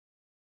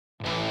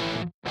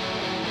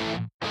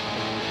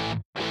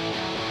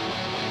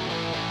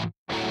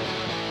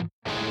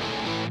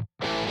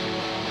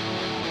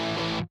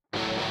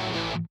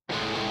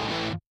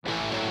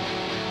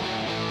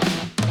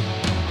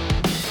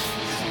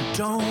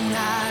Don't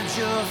hide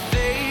your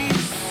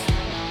face,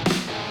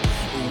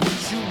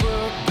 what you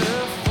were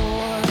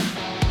before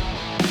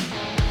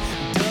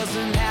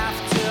doesn't have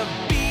to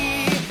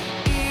be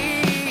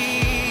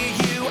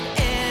you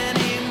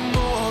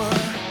anymore.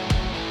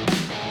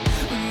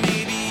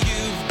 Maybe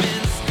you've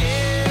been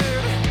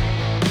scared,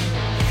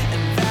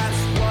 and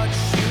that's what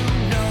you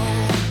know.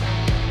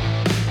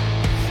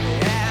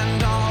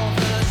 And all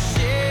the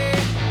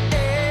shame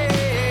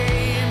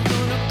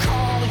gonna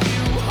call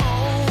you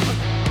home.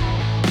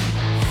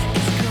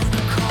 It's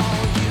gonna call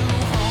you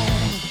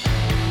home.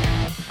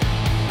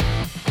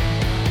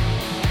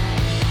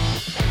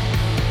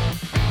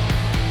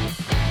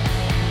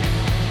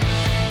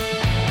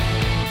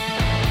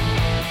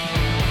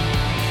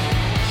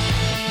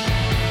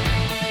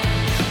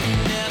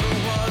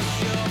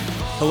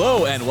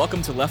 Hello and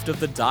welcome to Left of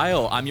the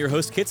Dial. I'm your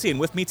host Kitsy, and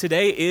with me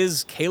today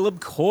is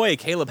Caleb Coy.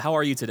 Caleb, how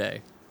are you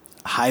today?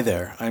 Hi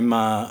there.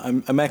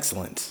 I'm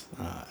excellent.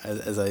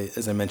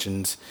 As I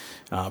mentioned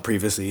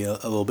previously, a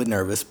little bit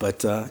nervous,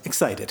 but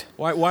excited.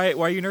 Why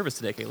are you nervous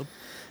today, Caleb?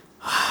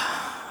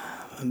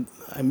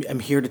 I'm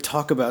here to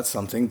talk about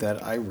something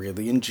that I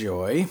really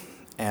enjoy,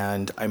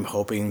 and I'm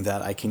hoping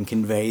that I can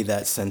convey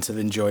that sense of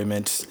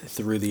enjoyment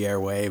through the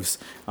airwaves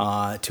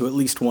to at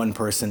least one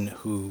person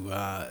who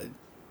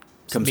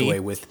comes me? away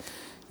with,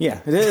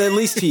 at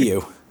least to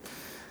you.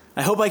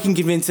 I hope I can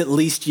convince at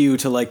least you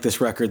to like this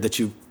record that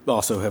you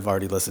also have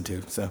already listened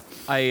to. So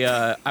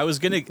I was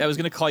gonna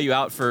call you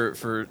out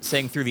for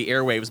saying through the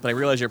airwaves, but I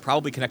realize you're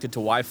probably connected to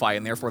Wi-Fi,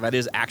 and therefore that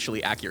is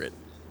actually accurate.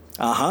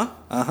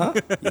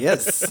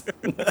 Yes.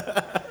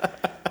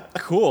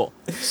 Cool.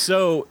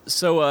 So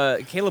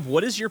Caleb,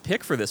 what is your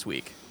pick for this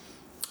week?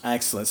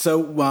 Excellent. So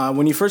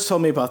when you first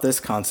told me about this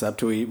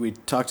concept, we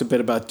talked a bit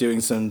about doing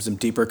some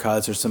deeper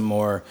cuts or some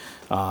more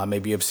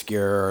maybe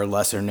obscure or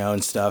lesser known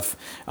stuff.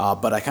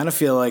 But I kind of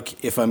feel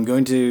like if I'm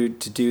going to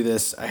do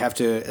this, I have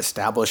to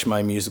establish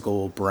my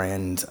musical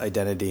brand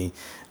identity,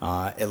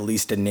 at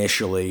least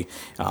initially,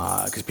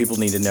 because people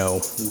need to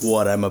know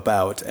what I'm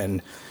about.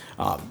 And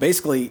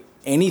basically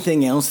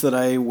anything else that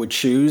I would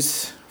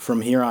choose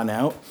from here on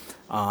out,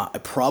 I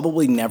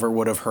probably never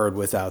would have heard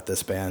without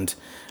this band.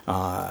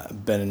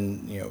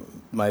 Been,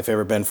 my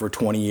favorite band for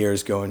 20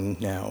 years going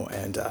now,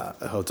 and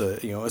holds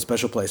a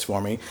special place for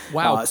me.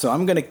 Wow. So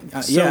I'm gonna,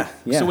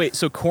 So wait,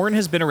 so Korn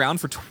has been around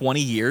for 20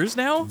 years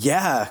now?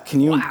 Yeah. Can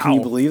you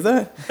believe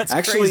that? That's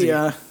actually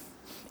crazy.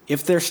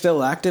 If they're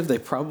still active, they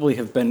probably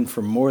have been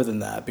for more than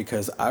that,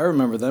 because I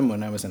remember them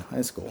when I was in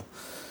high school.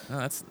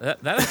 Oh, that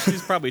actually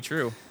is probably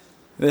true.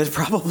 It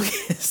probably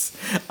is.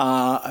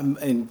 I'm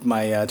in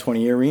my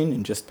 20-year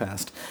reunion just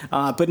passed.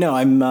 But no,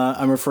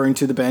 I'm referring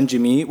to the band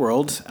Jimmy Eat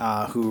World,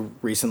 who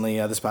recently,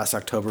 this past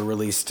October,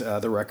 released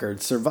the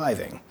record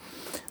Surviving.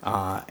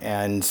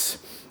 And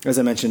as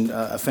I mentioned,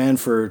 a fan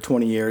for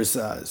 20 years.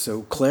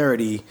 So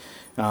Clarity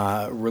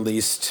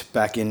released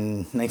back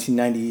in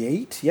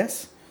 1998,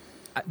 yes?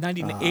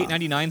 98,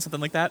 99, something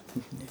like that?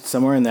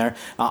 Somewhere in there.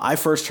 I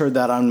first heard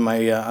that on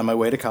my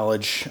way to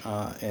college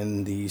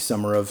in the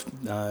summer of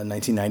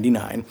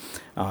 1999,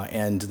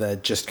 and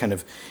that just kind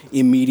of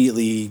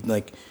immediately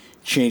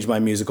changed my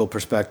musical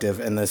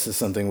perspective. And this is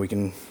something we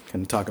can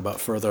talk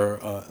about further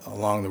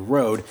along the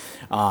road.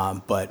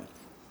 But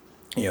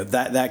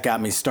that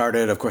got me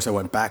started. Of course, I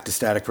went back to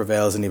Static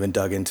Prevails and even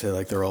dug into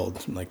their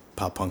old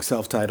pop punk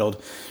self-titled,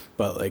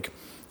 but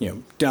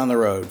down the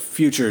road,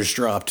 Futures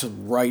dropped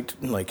right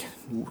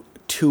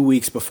 2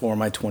 weeks before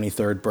my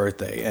 23rd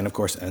birthday, and of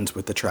course ends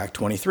with the track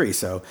 23.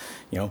 So,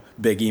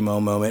 big emo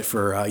moment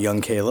for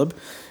young Caleb,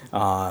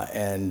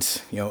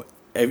 and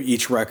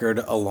each record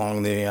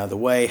along the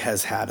way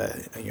has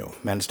had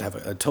managed to have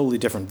a totally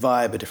different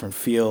vibe, a different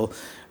feel.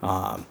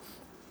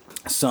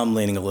 Some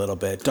leaning a little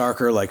bit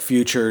darker, like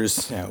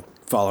Futures,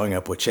 following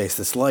up with Chase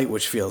This Light,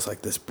 which feels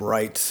like this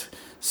bright,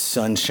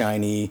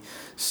 sunshiny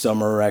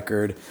summer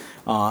record.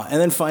 And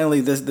then finally,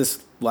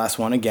 this last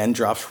one, again,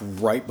 drops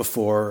right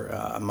before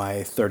my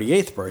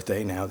 38th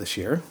birthday now this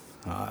year.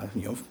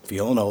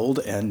 Feeling old,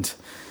 and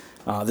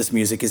this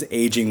music is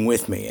aging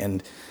with me.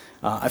 And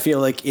I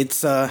feel like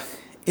it's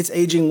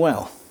aging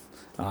well.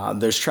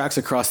 There's tracks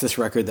across this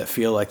record that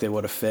feel like they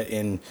would have fit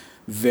in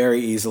very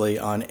easily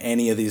on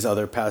any of these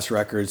other past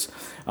records,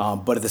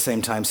 but at the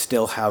same time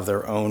still have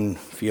their own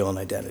feel and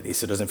identity.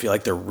 So it doesn't feel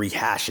like they're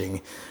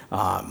rehashing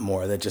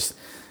more. They're just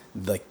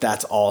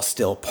that's all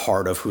still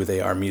part of who they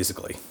are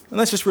musically. And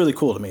that's just really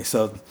cool to me.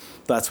 So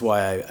that's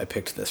why I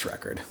picked this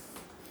record.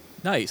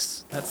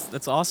 Nice.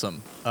 That's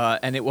awesome.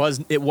 And it was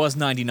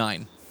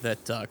 99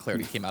 that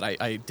Clarity came out.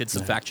 I did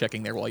some fact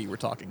checking there while you were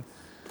talking.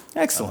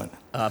 Excellent.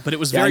 But it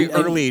was very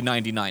early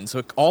 99, so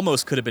it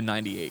almost could have been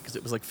 98 because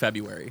it was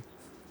February.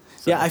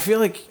 So. Yeah, I feel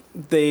like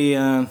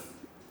they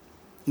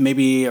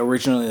maybe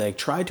originally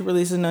tried to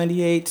release in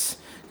 98.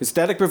 Because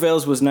Static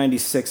Prevails was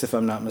 96, if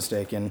I'm not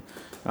mistaken,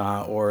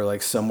 or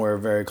somewhere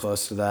very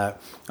close to that.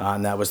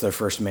 And that was their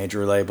first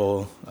major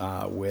label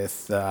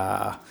with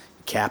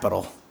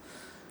Capitol.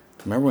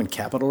 Remember when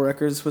Capitol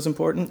Records was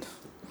important?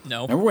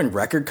 No. Remember when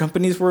record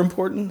companies were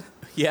important?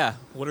 Yeah.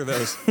 What are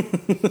those?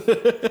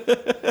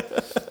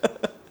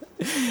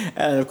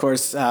 And of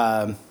course,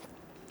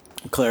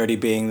 Clarity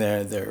being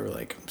they're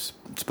like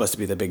supposed to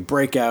be the big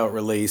breakout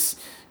release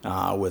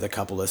with a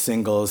couple of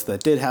singles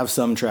that did have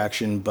some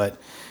traction, but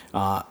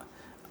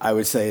I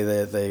would say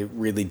that they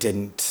really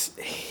didn't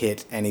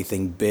hit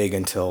anything big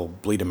until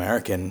Bleed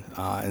American,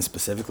 and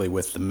specifically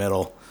with The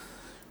Middle,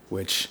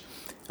 which,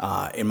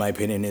 in my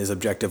opinion, is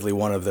objectively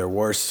one of their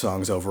worst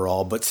songs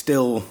overall, but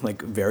still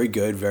like very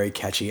good, very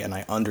catchy, and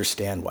I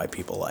understand why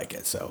people like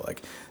it. So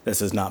like,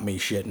 this is not me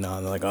shitting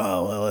on like,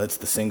 oh well, it's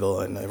the single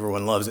and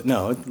everyone loves it.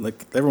 No,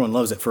 like everyone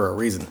loves it for a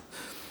reason.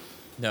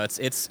 No, it's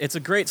a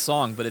great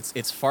song, but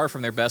it's far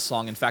from their best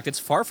song. In fact, it's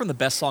far from the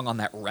best song on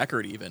that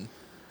record even.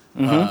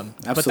 But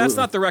that's Absolutely.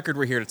 not the record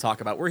we're here to talk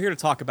about. We're here to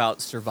talk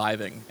about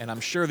Surviving, and I'm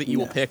sure that you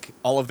will Yeah. pick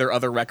all of their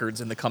other records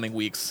in the coming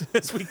weeks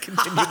as we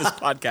continue this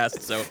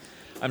podcast. So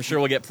I'm sure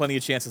we'll get plenty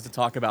of chances to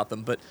talk about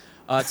them. But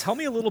tell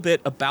me a little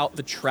bit about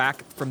the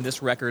track from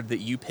this record that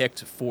you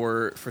picked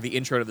for the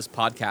intro to this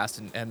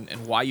podcast,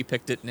 and why you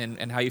picked it,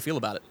 and how you feel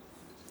about it.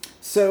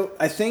 So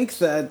I think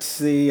that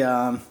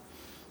the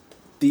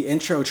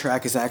intro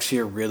track is actually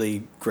a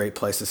really great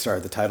place to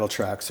start. The title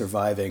track,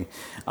 "Surviving,"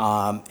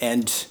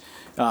 and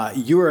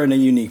you are in a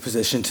unique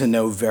position to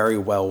know very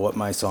well what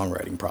my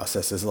songwriting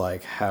process is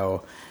like.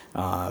 How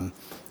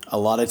a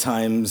lot of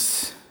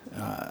times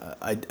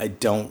I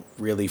don't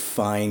really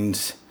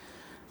find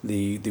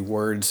the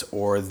words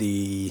or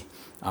the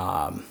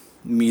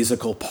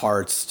musical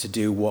parts to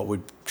do what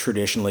would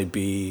traditionally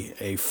be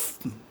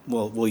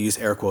we'll use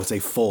air quotes, a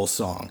full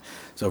song.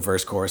 So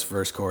verse, chorus,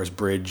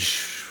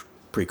 bridge,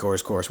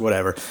 pre-chorus, chorus,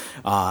 whatever.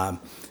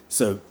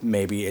 So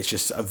maybe it's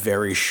just a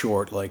very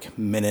short, like,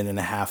 minute and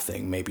a half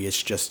thing. Maybe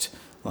it's just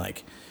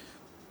like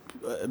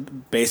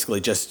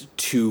basically just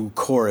two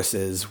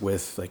choruses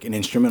with like an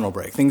instrumental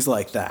break, things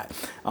like that.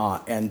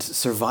 And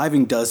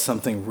Surviving does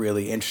something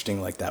really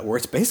interesting like that, where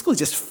it's basically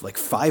just like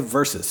 5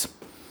 verses,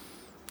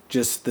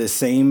 just the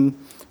same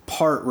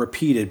part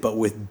repeated, but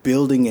with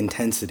building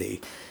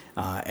intensity.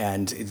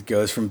 And it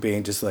goes from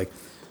being just like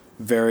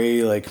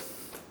very like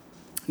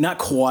not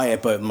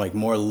quiet, but like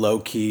more low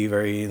key,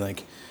 very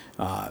like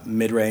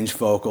mid-range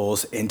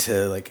vocals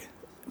into like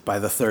by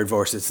the third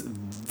verse, it's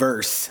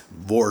vorse.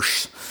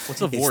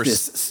 What's a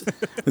vorse?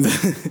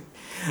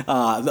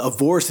 A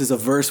vorse is a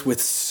verse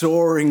with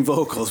soaring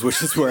vocals,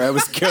 which is where I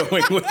was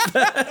going with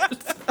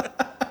that.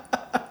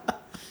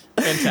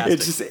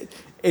 Fantastic.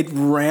 It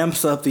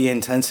ramps up the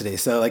intensity.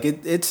 So like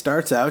it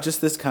starts out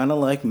just this kind of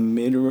like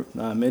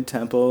mid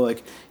tempo,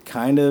 like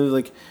kind of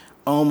like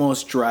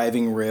almost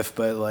driving riff,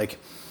 but like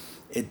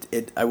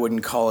it I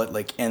wouldn't call it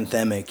like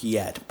anthemic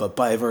yet. But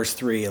by verse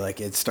 3, like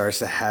it starts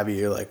to have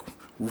you like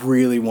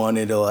really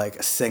wanting to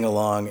like sing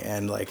along,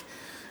 and like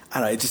I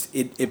don't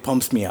know, it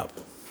pumps me up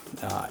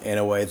in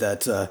a way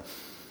that a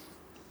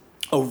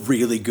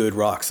really good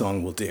rock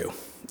song will do,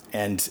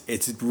 and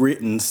it's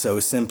written so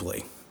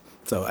simply.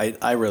 So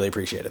I really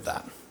appreciated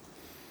that.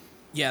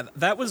 Yeah,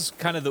 that was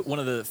kind of one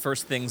of the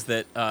first things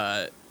that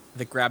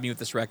that grabbed me with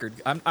this record.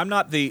 I'm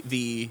not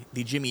the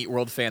Jimmy Eat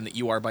World fan that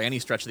you are by any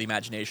stretch of the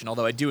imagination,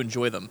 although I do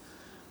enjoy them.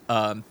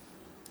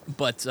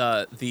 But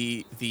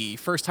the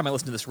first time I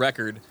listened to this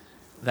record,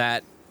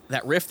 that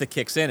riff that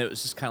kicks in, it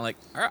was just kind of like,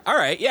 all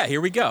right, yeah, here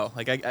we go.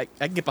 Like I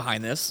can get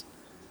behind this.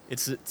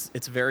 It's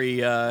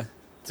very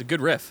it's a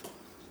good riff.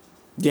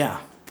 Yeah,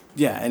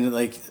 and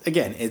like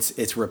again,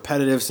 it's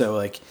repetitive, so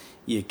like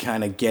you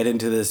kind of get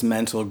into this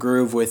mental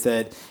groove with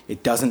it.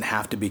 It doesn't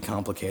have to be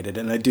complicated,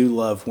 and I do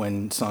love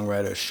when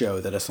songwriters show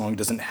that a song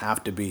doesn't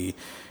have to be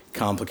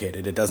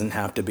complicated. It doesn't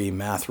have to be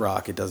math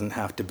rock. It doesn't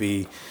have to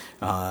be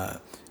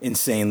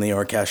insanely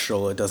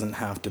orchestral. It doesn't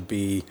have to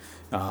be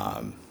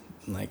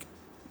like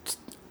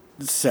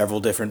several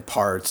different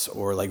parts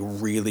or like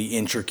really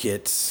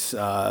intricate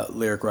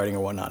lyric writing or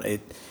whatnot.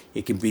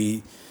 It can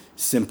be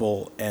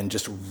simple and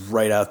just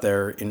right out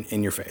there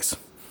in your face.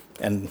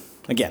 And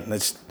again,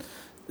 that's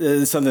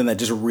something that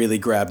just really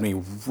grabbed me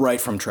right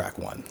from track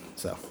 1.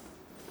 So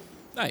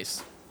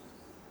Nice.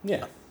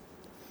 yeah.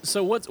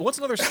 So what's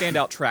another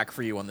standout track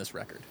for you on this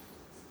record?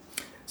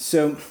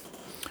 So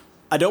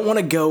I don't want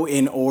to go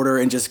in order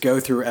and just go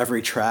through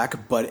every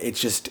track, but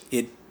it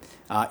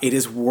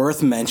is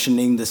worth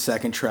mentioning the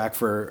second track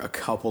for a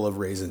couple of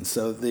reasons.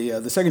 So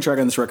the second track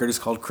on this record is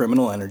called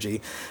Criminal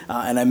Energy.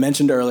 And I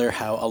mentioned earlier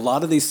how a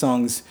lot of these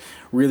songs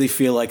really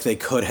feel like they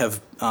would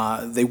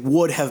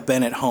have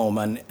been at home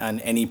on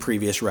any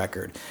previous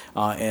record.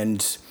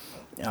 And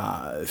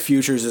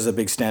Futures is a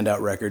big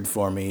standout record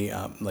for me,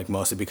 like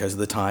mostly because of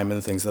the time and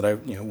the things that I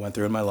went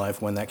through in my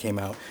life when that came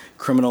out.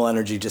 Criminal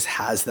Energy just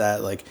has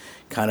that like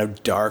kind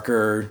of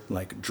darker,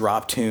 like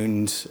drop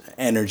tuned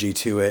energy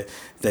to it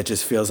that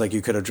just feels like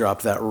you could have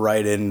dropped that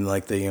right in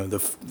like the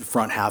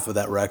front half of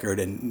that record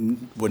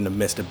and wouldn't have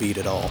missed a beat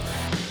at all.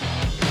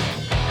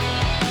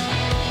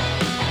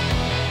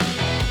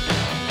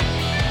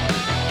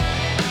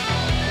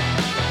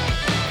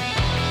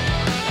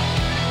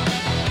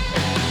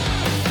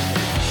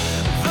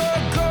 The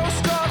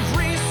ghost of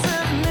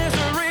recent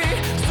misery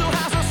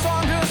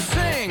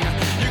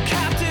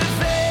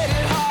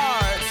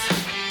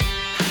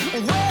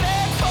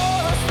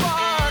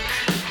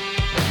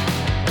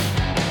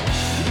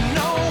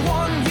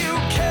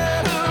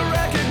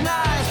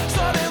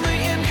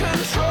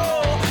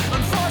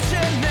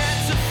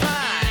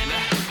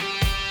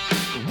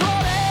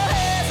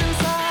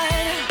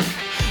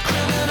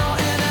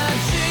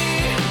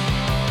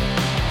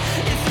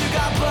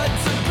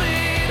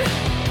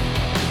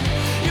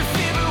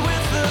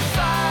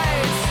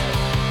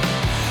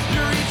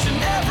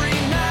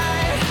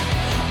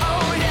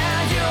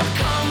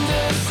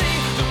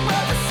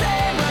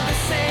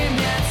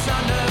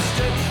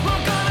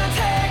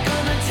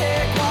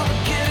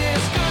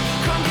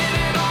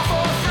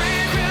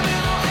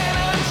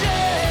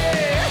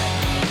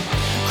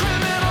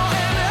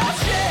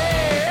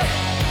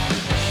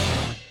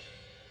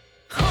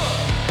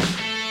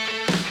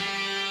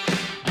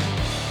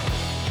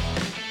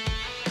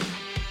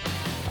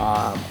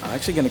I'm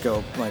actually going to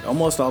go like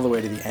almost all the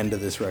way to the end of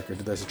this record.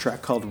 There's a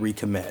track called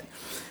Recommit.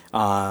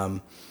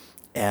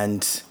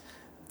 And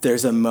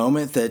there's a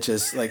moment that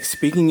just like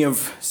speaking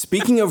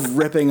of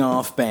ripping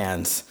off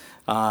bands,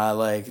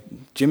 like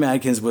Jim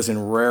Adkins was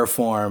in rare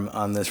form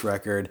on this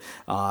record.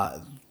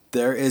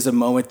 There is a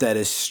moment that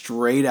is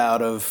straight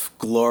out of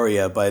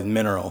Gloria by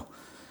Mineral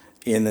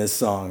in this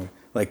song,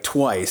 like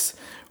twice,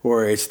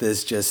 where it's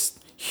this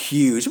just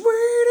huge,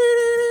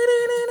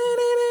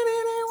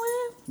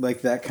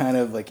 like that kind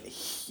of like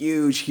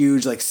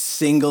huge, like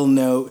single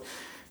note,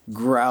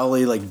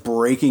 growly, like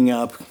breaking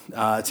up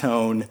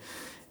tone,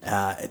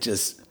 it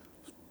just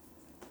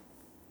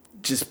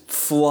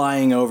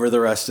flying over the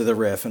rest of the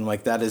riff, and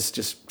like that is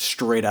just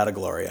straight out of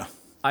Gloria.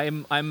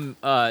 I'm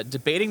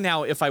debating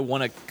now if I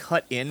want to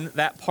cut in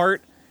that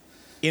part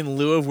in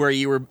lieu of where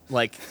you were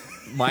like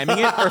miming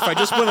it, or if I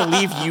just want to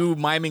leave you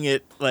miming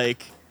it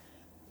like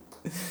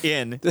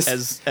in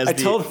as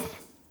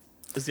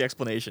the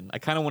explanation. I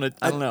kind of want to.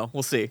 I don't know.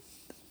 We'll see.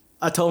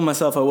 I told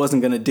myself I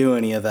wasn't going to do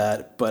any of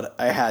that, but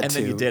I had And to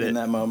then you did in it.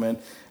 that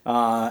moment.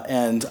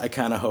 And I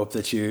kind of hope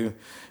that you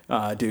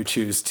do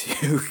choose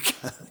to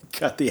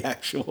cut the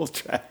actual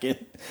track in.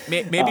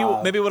 Maybe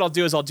what I'll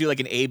do is I'll do like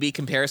an A/B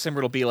comparison where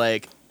it'll be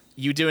like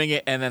you doing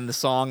it and then the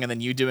song and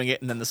then you doing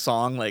it and then the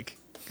song, like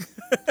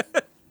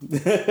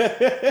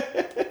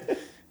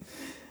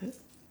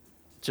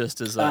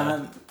just as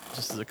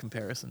a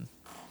comparison.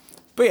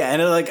 But yeah,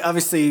 and like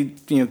obviously,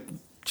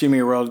 Jimmy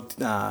Eat World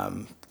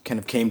kind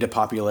of came to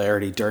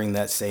popularity during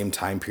that same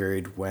time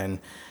period when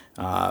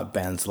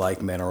bands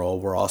like Mineral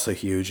were also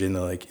huge in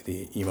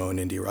the emo and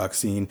indie rock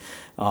scene.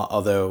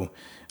 Although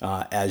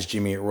as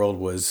Jimmy Eat World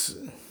was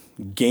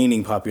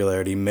gaining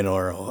popularity,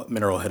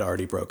 Mineral had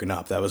already broken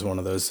up. That was one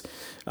of those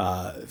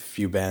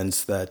few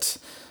bands that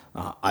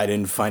I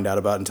didn't find out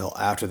about until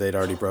after they'd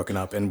already broken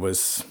up, and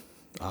was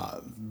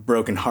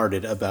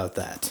brokenhearted about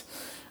that.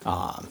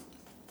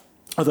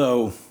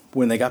 Although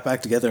when they got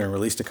back together and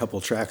released a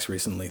couple tracks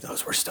recently,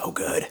 those were so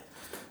good.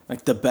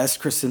 Like the best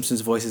Chris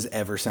Simpson's voice has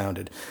ever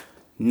sounded.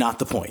 Not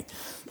the point.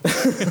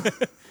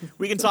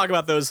 We can talk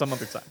about those some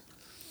other time.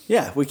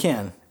 Yeah, we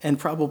can, and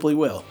probably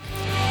will.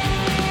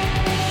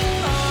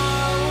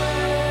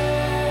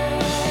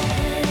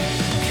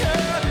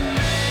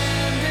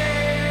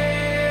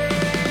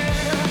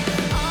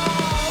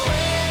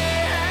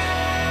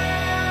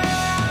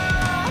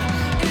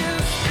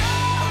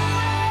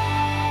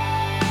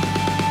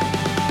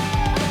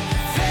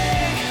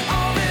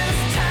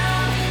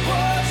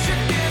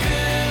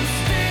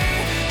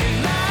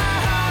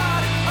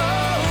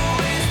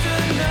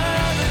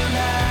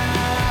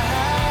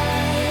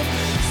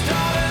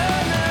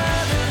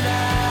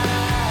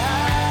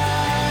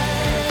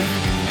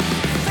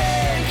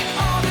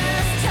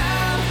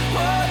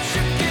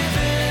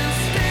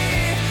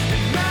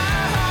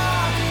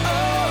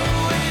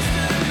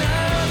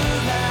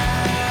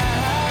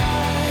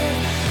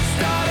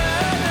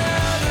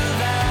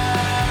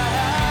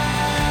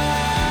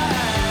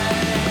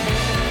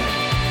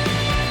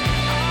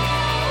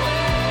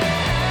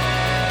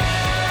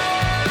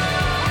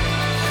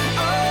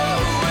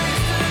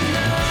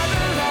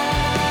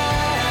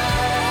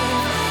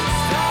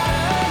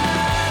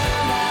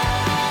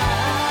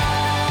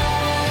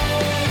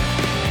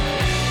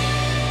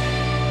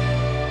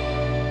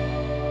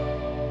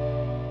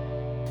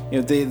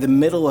 The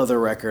middle of the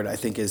record, I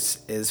think,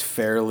 is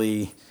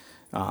fairly,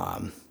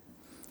 not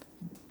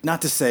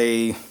to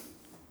say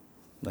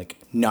like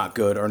not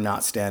good or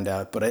not stand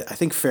out, but I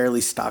think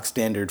fairly stock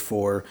standard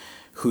for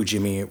who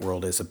Jimmy Eat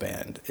World is as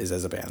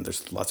a band.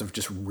 There's lots of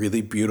just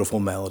really beautiful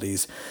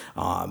melodies.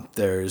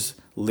 There's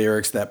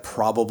lyrics that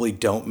probably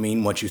don't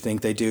mean what you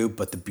think they do,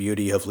 but the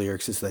beauty of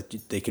lyrics is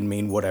that they can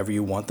mean whatever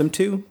you want them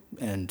to,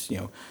 and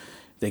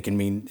they can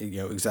mean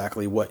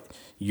exactly what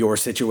your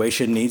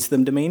situation needs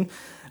them to mean.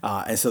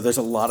 And so there's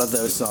a lot of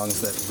those songs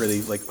that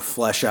really like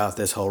flesh out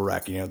this whole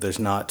record. There's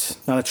not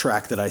a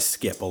track that I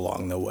skip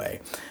along the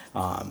way.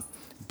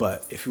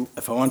 But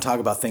if I want to talk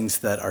about things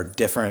that are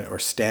different or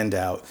stand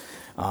out,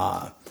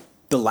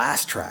 the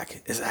last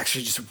track is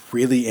actually just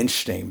really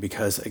interesting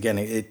because, again,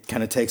 it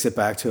kind of takes it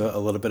back to a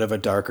little bit of a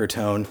darker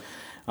tone.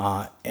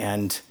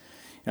 And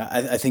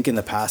I think in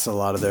the past, a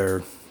lot of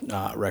their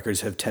records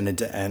have tended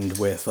to end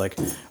with like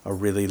a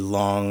really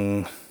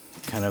long,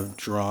 kind of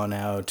drawn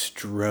out,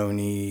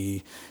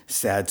 droney,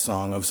 sad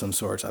song of some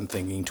sort. I'm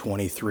thinking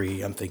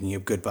 23. I'm thinking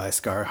of Goodbye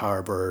Scar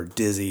Harbor,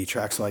 Dizzy,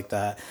 tracks like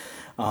that.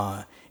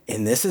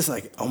 And this is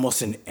like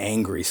almost an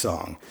angry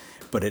song,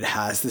 but it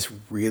has this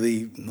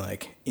really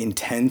like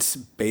intense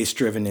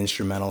bass-driven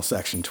instrumental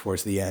section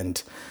towards the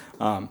end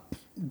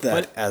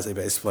as a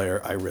bass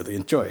player, I really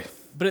enjoy.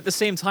 But at the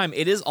same time,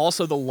 it is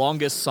also the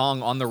longest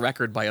song on the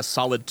record by a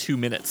solid 2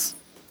 minutes.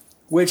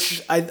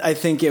 Which I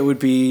think it would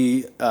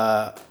be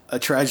a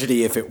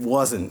tragedy if it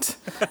wasn't.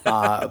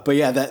 But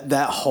yeah,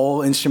 that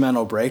whole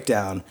instrumental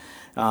breakdown,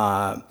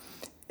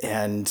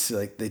 and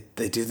like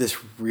they do this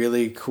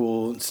really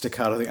cool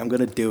staccato thing. I'm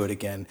gonna do it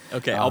again.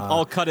 Okay,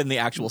 I'll cut in the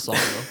actual song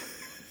though.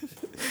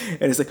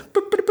 And it's like,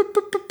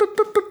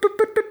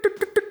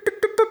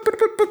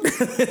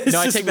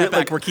 No, I take that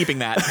back. We're keeping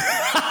that.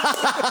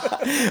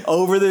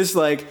 over this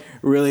like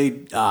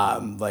really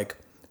like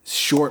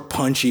short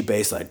punchy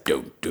bass line.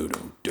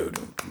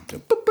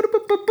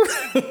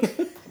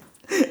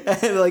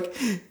 And like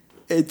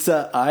it's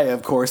I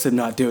of course am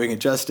not doing it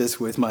justice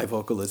with my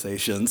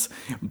vocalizations,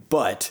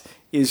 but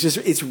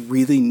it's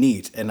really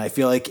neat, and I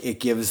feel like it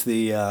gives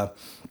the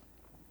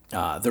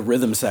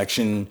rhythm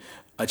section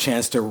a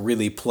chance to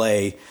really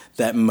play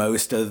that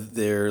most of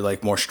their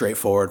like more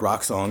straightforward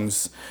rock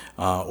songs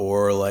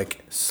or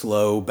like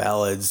slow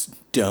ballads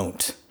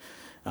don't.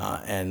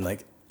 And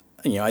like,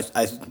 you know,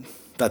 I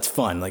that's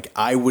fun. Like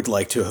I would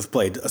like to have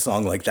played a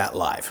song like that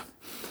live.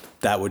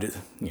 That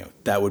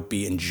would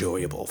be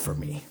enjoyable for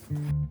me.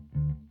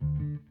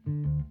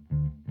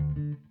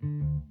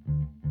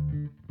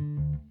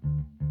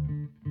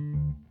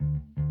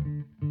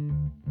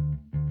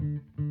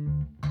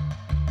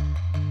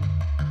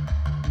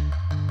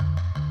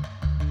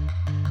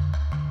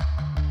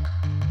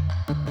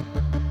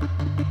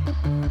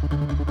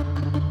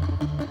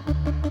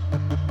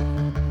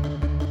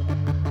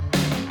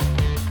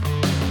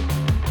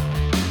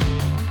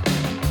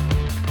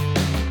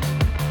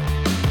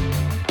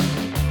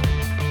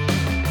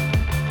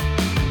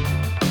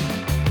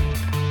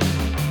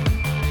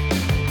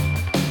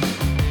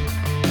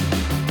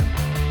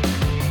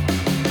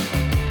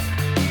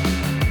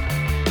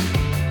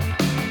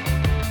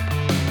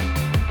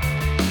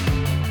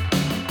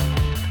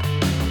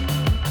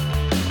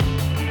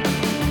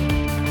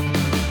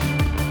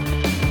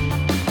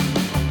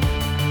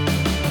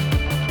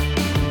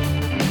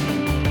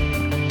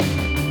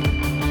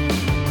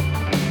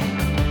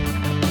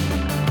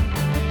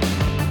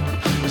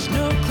 There's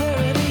no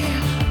clarity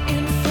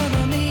in front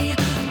of me,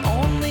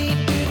 only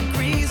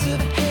degrees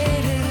of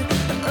hatred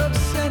and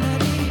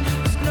obscenity.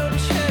 There's no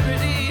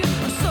charity,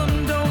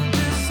 some don't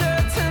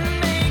deserve to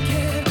make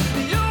it.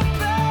 You'll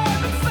bear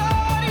and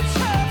fight each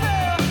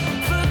other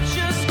for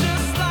just a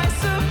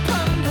slice of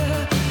plunder.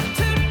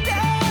 Too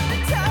damn the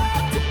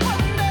time to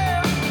ponder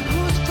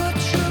whose foot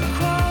you're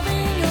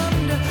crawling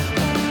under.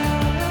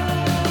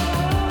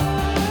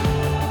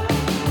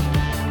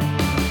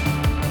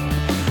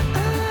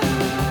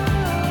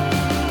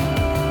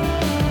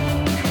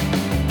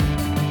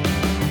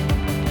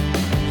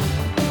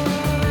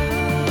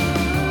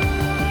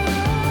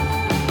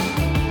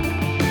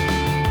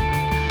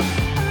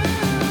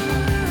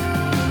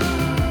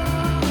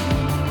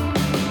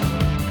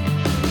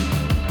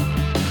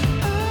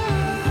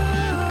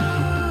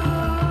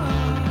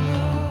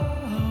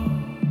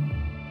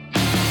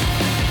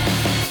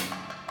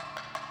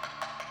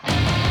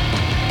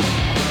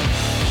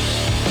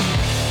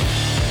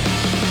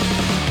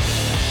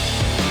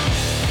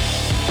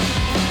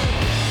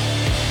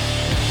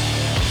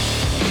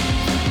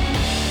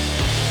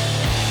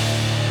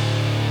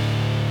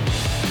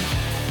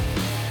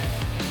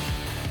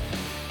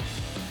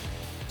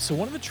 So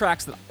one of the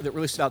tracks that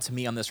really stood out to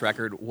me on this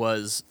record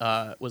was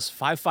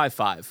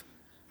 555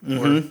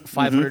 or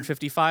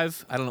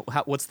 555. I don't know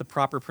what's the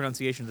proper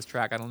pronunciation of this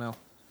track. I don't know.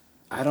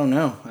 I don't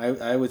know.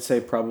 I would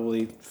say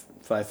probably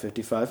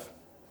 555,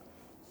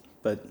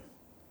 but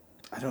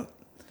I don't.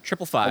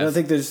 Triple five. I don't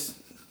think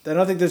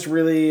there's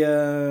really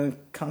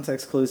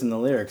context clues in the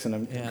lyrics, and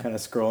I'm kind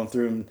of scrolling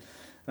through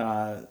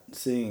and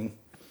seeing,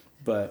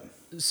 but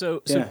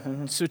So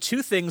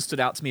two things stood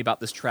out to me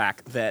about this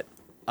track that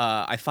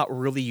I thought were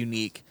really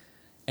unique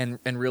and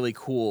really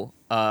cool.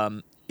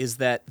 Is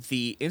that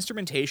the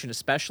instrumentation,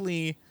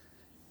 especially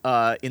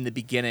in the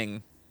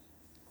beginning,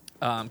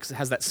 because it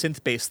has that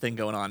synth bass thing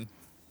going on.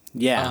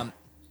 yeah,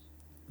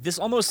 This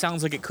almost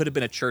sounds like it could have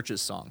been a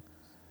Church's song,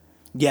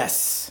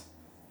 yes,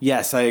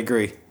 I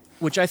agree.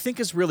 which I think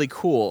is really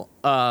cool.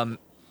 But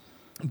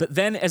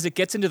then as it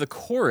gets into the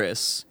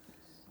chorus,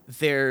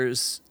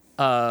 there's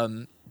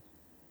that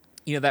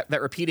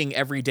repeating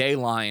everyday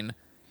line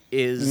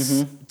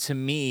is to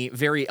me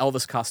very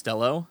Elvis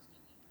Costello.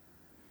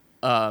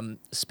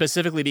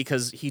 Specifically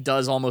because he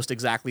does almost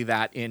exactly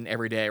that in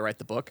Everyday I Write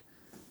the Book.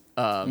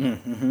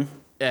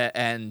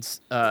 And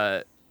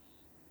so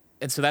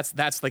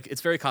that's like,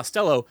 it's very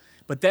Costello,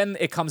 but then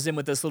it comes in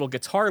with this little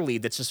guitar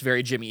lead that's just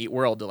very Jimmy Eat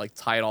World to like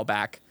tie it all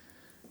back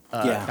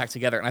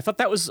together. And I thought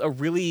that was a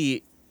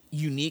really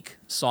unique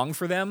song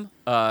for them.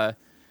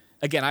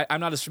 Again, I'm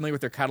not as familiar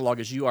with their catalog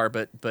as you are,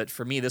 but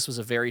for me, this was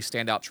a very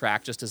standout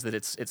track, just as that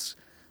it's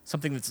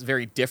something that's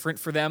very different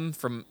for them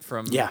from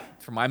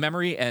my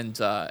memory, and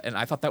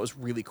I thought that was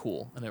really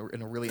cool and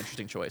a really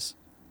interesting choice.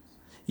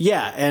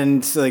 Yeah,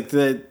 and like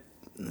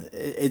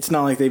it's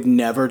not like they've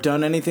never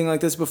done anything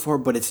like this before,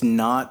 but it's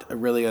not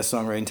really a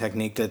songwriting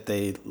technique that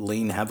they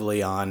lean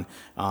heavily on.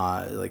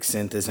 Like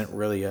synth isn't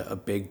really a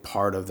big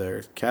part of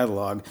their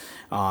catalog,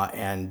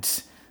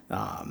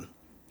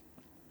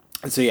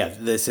 so yeah,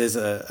 this is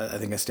I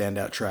think a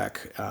standout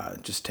track,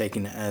 just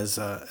taken as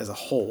a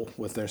whole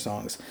with their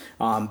songs.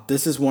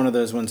 This is one of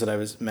those ones that I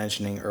was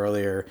mentioning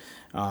earlier,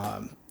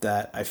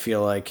 that I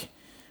feel like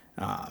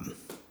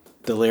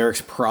the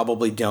lyrics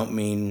probably don't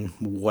mean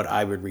what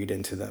I would read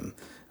into them.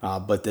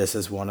 But this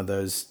is one of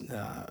those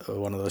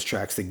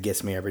tracks that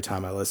gets me every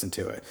time I listen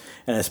to it,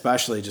 and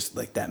especially just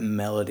like that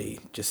melody.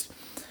 Just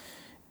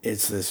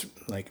it's this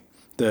like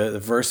the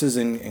verses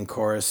in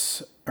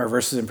chorus or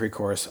verses in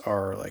pre-chorus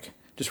are like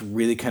just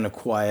really kind of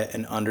quiet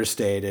and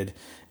understated,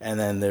 and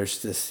then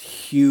there's this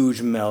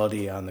huge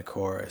melody on the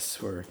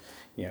chorus where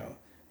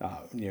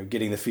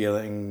getting the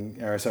feeling,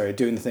 or sorry,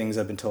 doing the things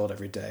I've been told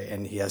every day,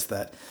 and he has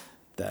that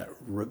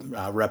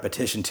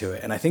repetition to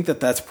it, and I think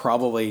that's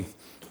probably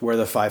where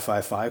the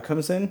 555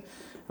 comes in,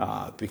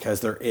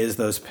 because there is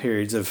those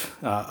periods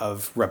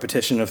of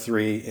repetition of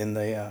 3 in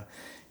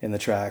the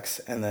tracks,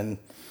 and then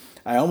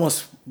I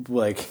almost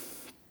like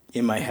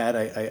in my head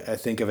I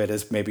think of it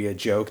as maybe a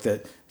joke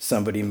that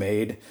somebody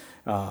made,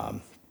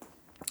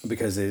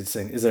 because it's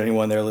saying, is there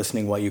anyone there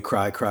listening while you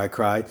cry, cry,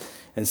 cry?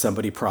 And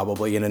somebody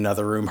probably in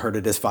another room heard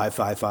it as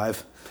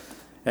 555,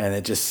 and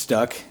it just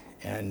stuck.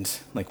 And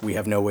like we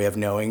have no way of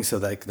knowing, so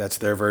that's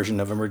their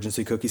version of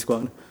Emergency Cookie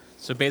Squad.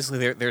 So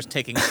basically, they're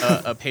taking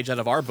a page out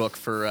of our book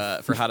for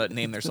how to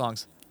name their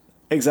songs.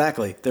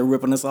 Exactly, they're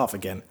ripping us off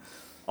again.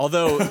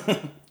 Although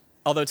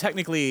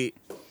technically,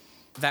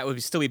 that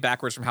would still be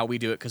backwards from how we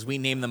do it, because we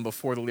name them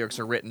before the lyrics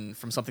are written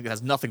from something that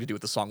has nothing to do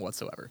with the song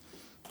whatsoever.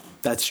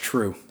 That's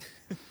true.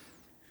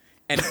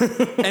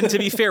 And to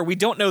be fair, we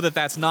don't know that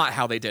that's not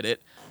how they did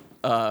it.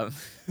 I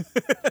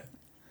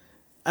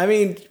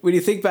mean, when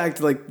you think back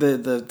to like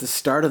the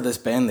start of this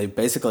band, they've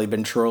basically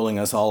been trolling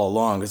us all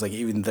along. Because like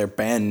even their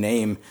band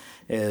name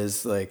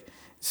is like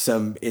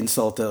some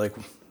insult that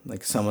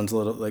like someone's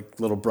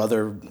little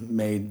brother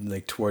made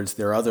like towards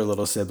their other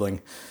little sibling,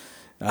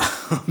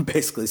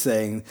 basically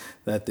saying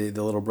that the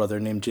little brother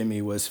named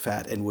Jimmy was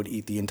fat and would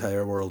eat the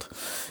entire world.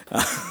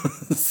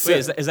 Wait,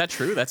 is that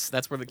true?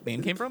 That's where the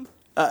name came from?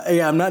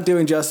 Yeah, I'm not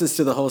doing justice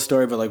to the whole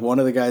story, but like one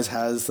of the guys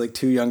has like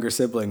 2 younger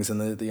siblings,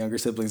 and the younger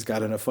siblings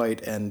got in a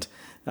fight, and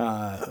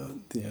I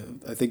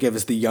think it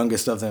was the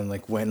youngest of them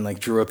like went and like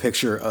drew a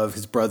picture of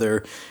his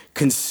brother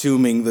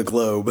consuming the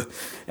globe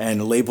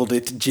and labeled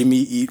it Jimmy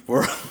Eat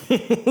World.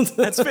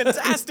 That's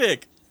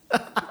fantastic.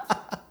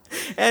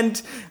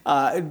 And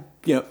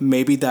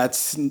maybe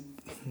that's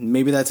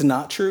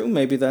not true.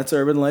 Maybe that's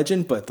urban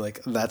legend, but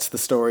like that's the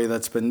story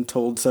that's been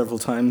told several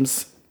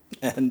times,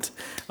 and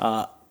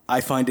I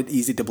find it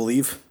easy to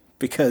believe,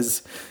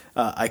 because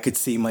I could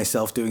see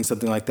myself doing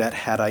something like that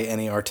had I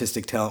any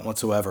artistic talent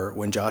whatsoever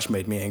when Josh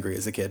made me angry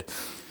as a kid.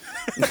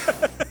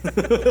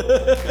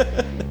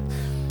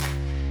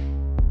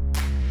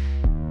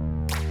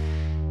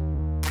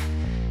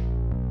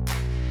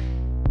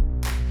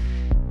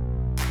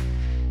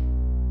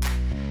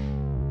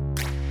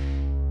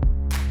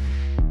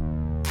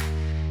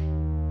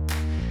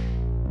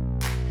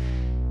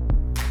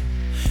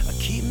 I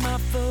keep my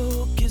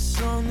focus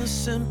on the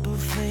simple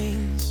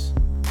things,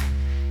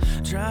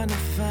 trying to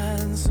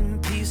find some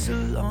peace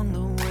along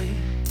the way.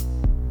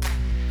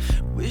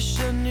 Wish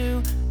I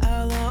knew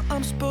how long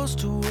I'm supposed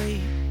to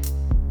wait,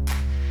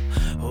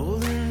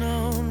 holding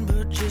on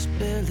but just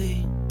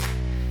barely.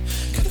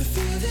 Got the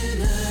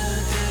feeling I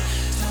got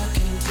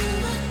talking to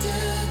my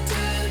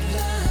deadline.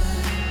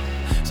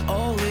 There's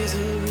always a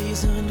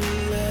reason to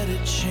let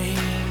it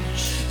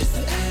change. Is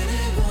there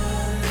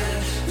anyone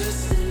there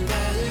listening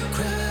while you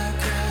cry,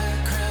 cry,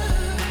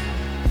 cry?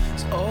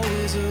 There's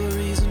always a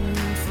reason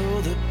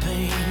for the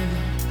pain.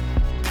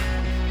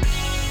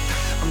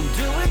 I'm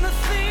doing the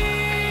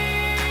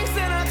things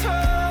that I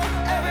told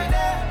every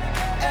day,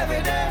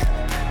 every day,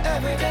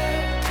 every day.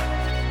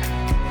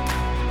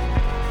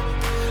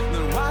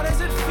 Then why does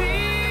it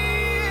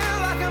feel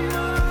like I'm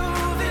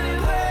moving in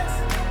place,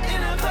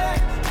 in a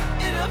place,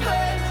 in a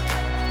place?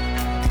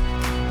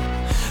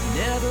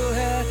 Never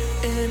had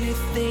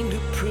anything to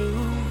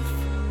prove,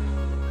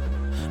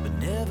 but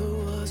never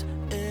was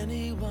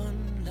anyone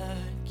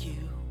like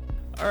you.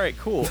 All right,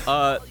 cool.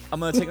 I'm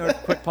going to take a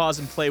quick pause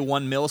and play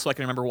 1 Mil so I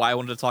can remember why I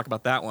wanted to talk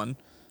about that one.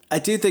 I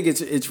do think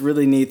it's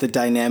really neat, the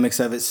dynamics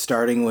of it,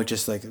 starting with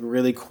just like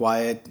really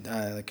quiet,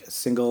 like a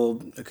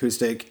single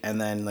acoustic, and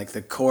then like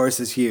the chorus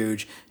is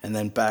huge, and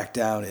then back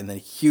down, and then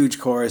huge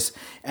chorus,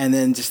 and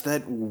then just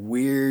that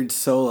weird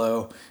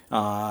solo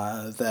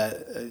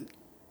that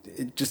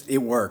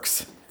it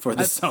works for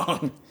the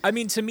song. I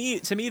mean, to me,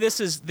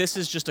 this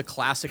is just a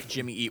classic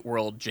Jimmy Eat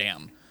World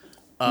jam.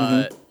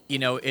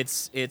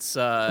 It's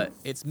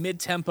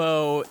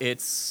mid-tempo.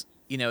 It's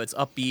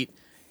upbeat.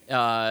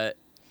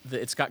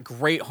 It's got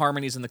great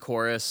harmonies in the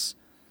chorus,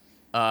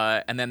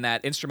 and then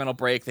that instrumental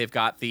break. They've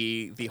got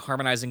the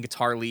harmonizing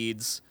guitar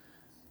leads.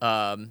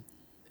 This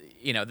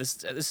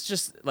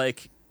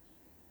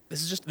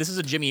is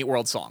a Jimmy Eat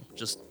World song,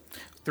 just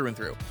through and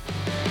through.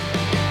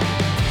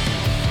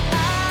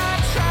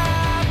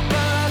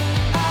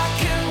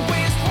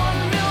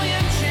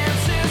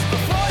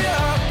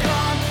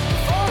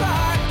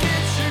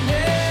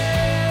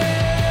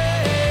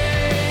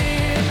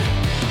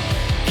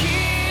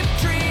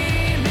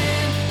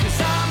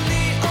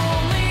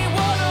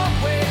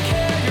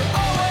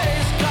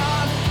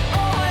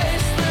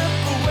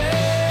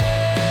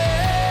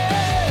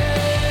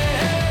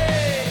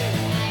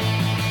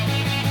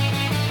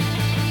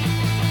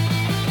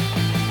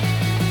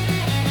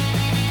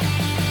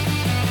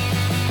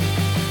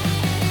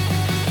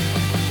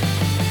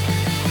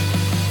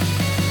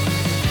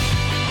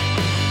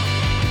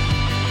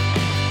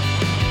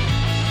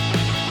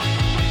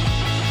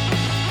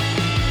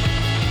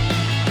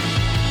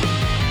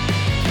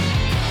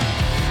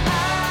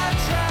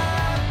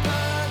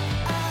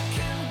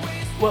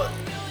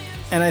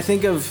 And I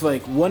think of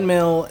like One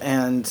Mill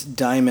and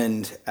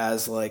Diamond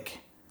as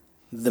like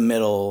the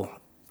middle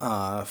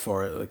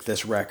for like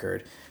this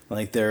record.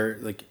 Like they're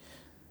like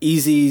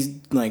easy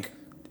like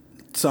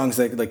songs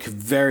that like could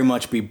very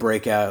much be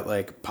breakout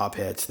like pop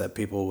hits that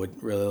people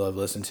would really love to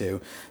listen to.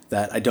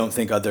 That I don't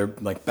think are their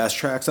like best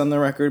tracks on the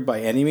record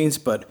by any means,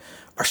 but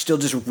are still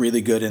just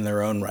really good in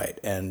their own right.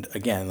 And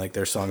again, like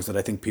they're songs that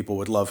I think people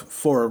would love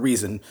for a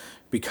reason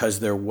because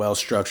they're well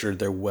structured,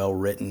 they're well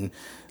written,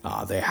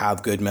 they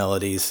have good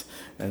melodies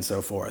and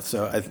so forth.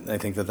 So I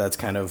think that that's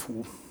kind of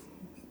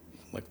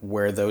like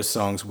where those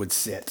songs would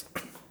sit,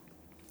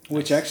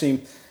 which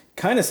actually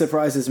kind of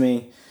surprises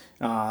me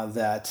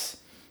that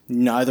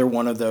neither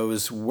one of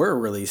those were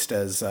released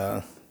as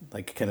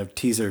like kind of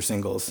teaser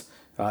singles.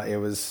 It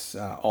was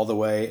All the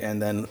Way and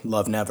then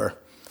Love Never,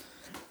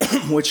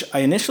 which I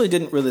initially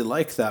didn't really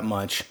like that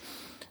much,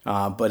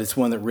 but it's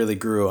one that really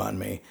grew on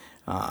me.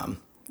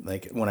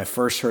 Like when I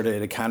first heard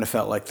it, it kind of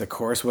felt like the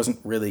chorus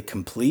wasn't really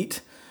complete,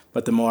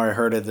 but the more I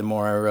heard it, the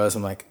more I realized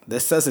I'm like,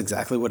 this says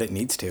exactly what it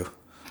needs to.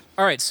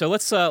 All right, so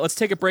let's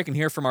take a break and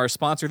hear from our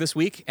sponsor this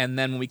week, and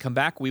then when we come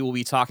back, we will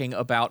be talking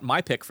about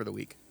my pick for the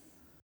week.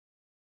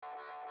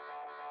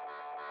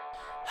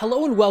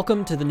 Hello and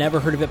welcome to the Never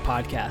Heard of It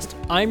podcast.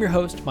 I'm your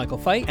host, Michael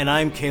Feit. And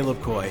I'm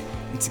Caleb Coy.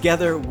 And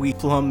together we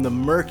plumb the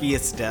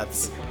murkiest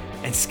depths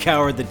and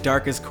scour the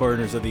darkest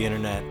corners of the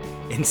internet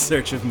in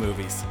search of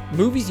movies.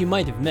 Movies you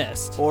might have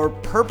missed. Or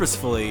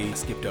purposefully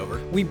skipped over.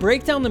 We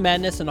break down the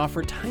madness and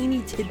offer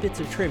tiny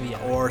tidbits of trivia.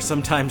 Or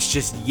sometimes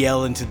just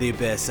yell into the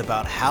abyss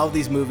about how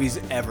these movies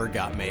ever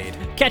got made.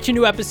 Catch a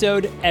new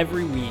episode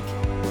every week.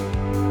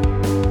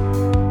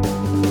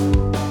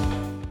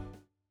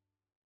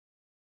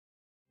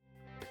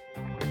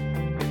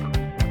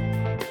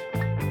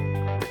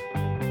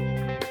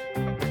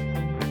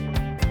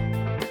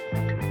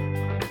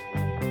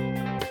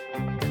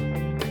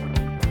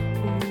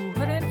 Who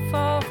wouldn't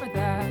fall for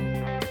that?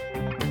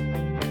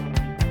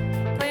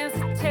 Plans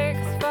to take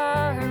us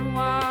far and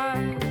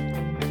wide.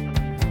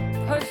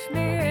 Push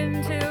me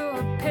into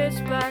a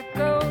pitch black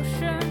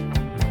ocean.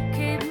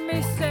 Keep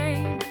me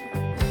sane.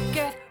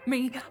 Get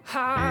me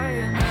high.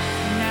 And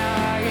now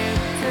I get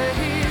to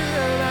hear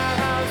about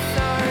how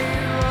sorry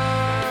you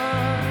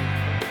are.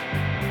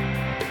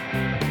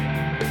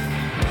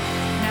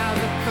 Now's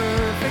the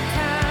perfect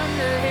time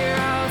to hear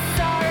how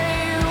sorry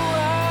you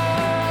are.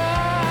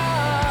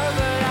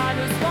 But I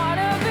just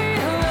wanna be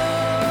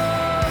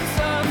alone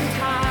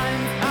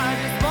sometimes. I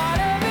just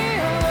wanna be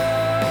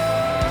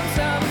alone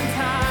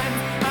sometimes.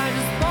 I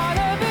just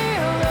wanna be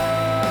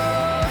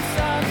alone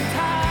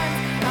sometimes.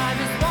 I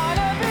just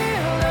wanna be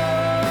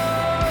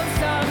alone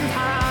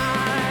sometimes.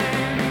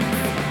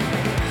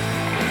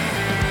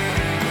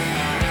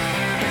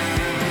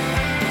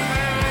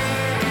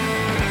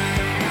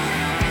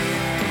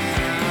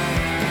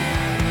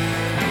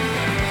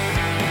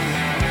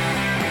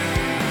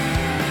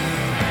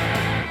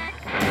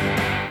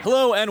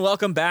 Hello and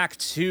welcome back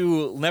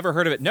to Never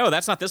Heard of It. No,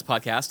 that's not this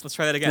podcast. Let's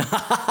try that again.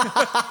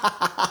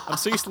 I'm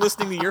so used to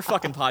listening to your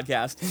fucking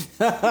podcast.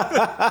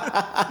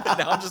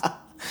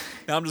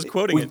 now I'm just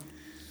quoting it.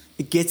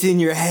 It gets in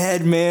your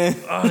head, man.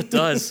 Oh, it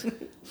does.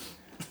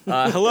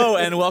 Hello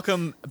and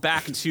welcome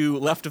back to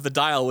Left of the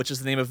Dial, which is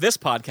the name of this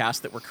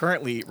podcast that we're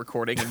currently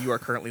recording and you are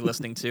currently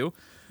listening to.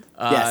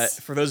 Yes.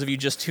 For those of you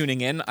just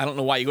tuning in, I don't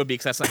know why you would be,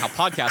 because that's not how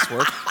podcasts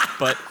work.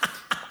 But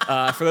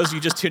for those of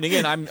you just tuning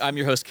in, I'm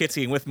your host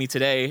Kitsy, and with me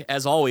today,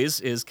 as always,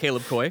 is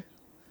Caleb Coy.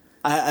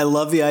 I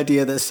love the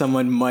idea that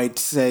someone might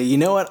say, you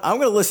know what, I'm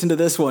going to listen to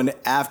this one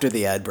after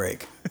the ad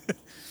break.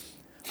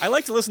 I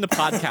like to listen to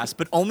podcasts,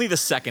 but only the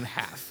second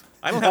half.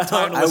 I don't have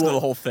time to listen to the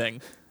whole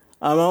thing.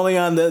 I'm only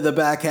on the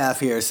back half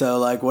here, so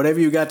like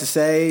whatever you got to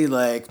say,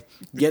 like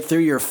get through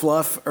your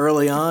fluff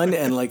early on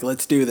and like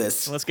let's do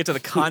this. Let's get to the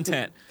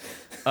content.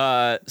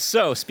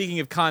 So, speaking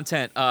of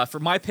content, for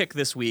my pick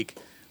this week,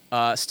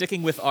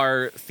 sticking with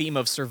our theme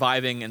of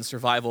surviving and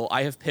survival,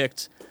 I have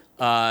picked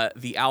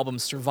the album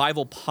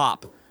Survival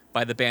Pop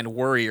by the band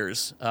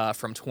Warriors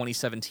from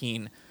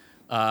 2017.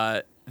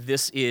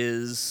 This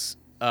is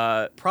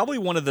probably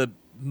one of the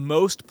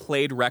most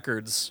played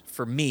records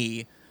for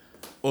me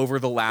over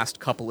the last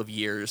couple of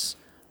years.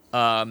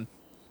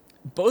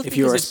 Both If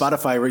you were a because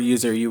it's- Spotify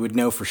user, you would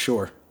know for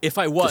sure. If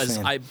I was,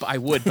 saying. I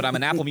would, but I'm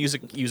an Apple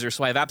Music user,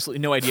 so I have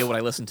absolutely no idea what I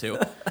listen to.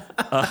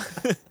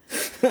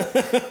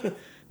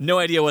 No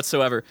idea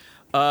whatsoever.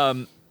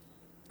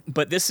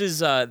 But this is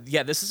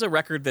this is a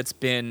record that's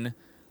been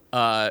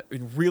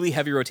in really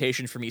heavy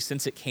rotation for me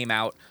since it came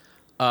out.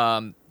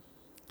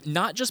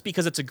 Not just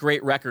because it's a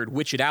great record,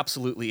 which it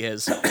absolutely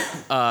is,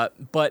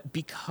 but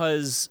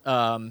because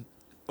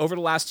over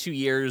the last 2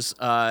 years,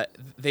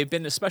 they've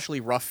been especially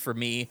rough for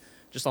me,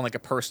 just on like a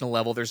personal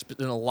level. There's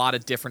been a lot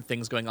of different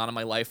things going on in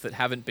my life that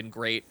haven't been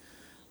great.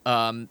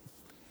 And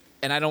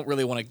I don't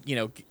really want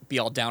to, be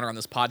all downer on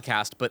this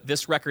podcast, but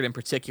this record in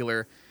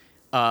particular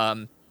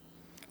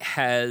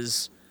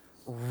has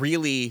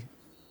really,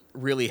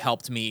 really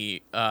helped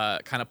me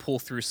kind of pull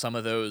through some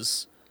of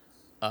those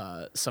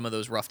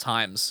rough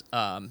times.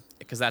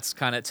 It because that's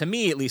kind of, to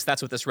me at least,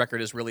 that's what this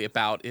record is really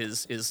about,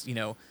 is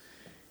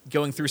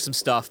going through some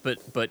stuff,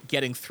 but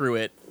getting through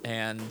it,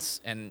 and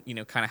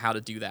kind of how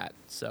to do that.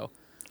 So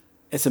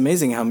It's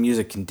amazing how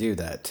music can do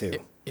that too.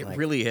 it Like,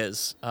 really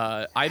is.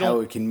 I how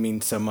don't. it can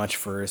mean so much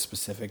for a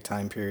specific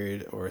time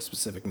period or a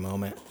specific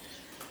moment.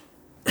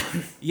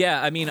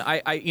 Yeah, I mean,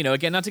 I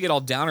again, not to get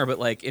all downer, but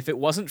like, if it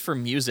wasn't for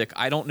music,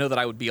 I don't know that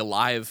I would be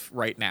alive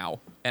right now.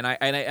 And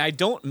I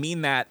don't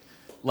mean that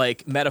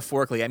like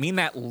metaphorically. I mean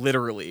that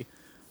literally.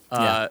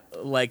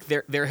 Like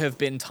there have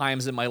been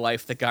times in my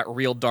life that got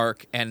real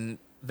dark, and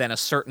then a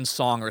certain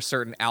song or a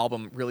certain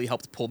album really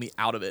helped pull me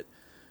out of it.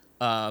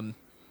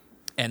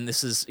 And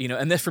this is,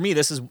 and then for me,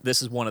 this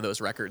is one of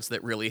those records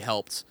that really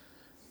helped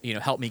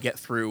me get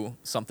through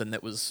something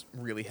that was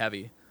really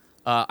heavy.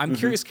 I'm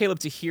curious, Caleb,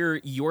 to hear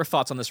your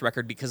thoughts on this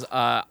record, because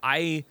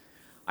I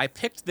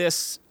picked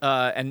this,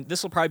 and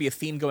this will probably be a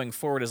theme going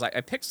forward, is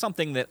I picked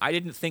something that I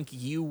didn't think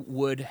you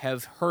would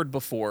have heard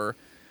before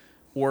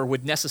or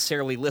would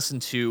necessarily listen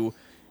to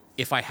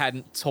if I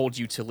hadn't told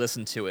you to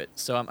listen to it.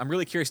 So I'm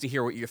really curious to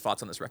hear what your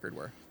thoughts on this record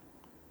were.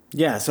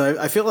 Yeah, so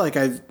I feel like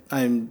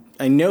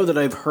I know that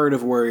I've heard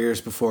of Warriors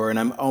before, and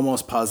I'm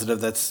almost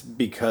positive that's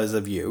because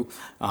of you,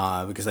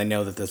 because I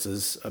know that this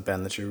is a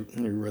band that you're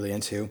really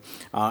into,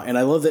 and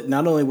I love that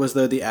not only was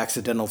there the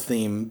accidental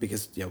theme,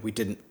 because we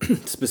didn't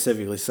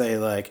specifically say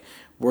like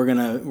we're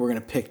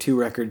gonna pick two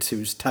records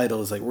whose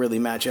titles like really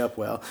match up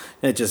well.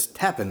 It just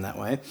happened that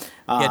way.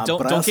 Yeah, don't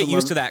but I also get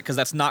used love- to that, because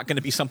that's not going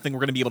to be something we're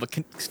going to be able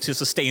to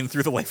sustain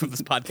through the life of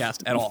this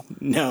podcast at all.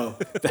 No,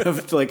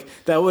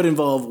 that would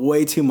involve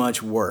way too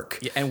much work.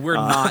 Yeah, and we're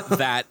not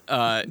that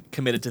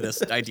committed to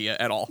this idea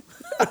at all.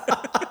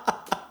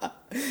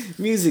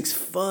 Music's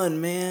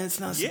fun, man. It's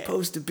not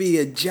supposed to be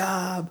a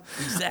job.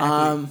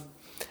 Exactly.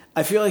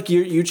 I feel like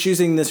you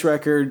choosing this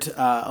record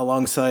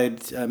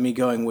alongside me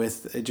going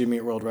with a Jimmy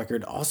Eat World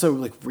record also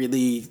like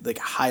really like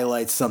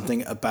highlights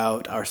something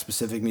about our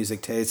specific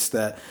music tastes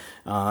that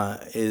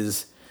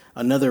is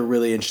another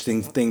really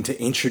interesting thing to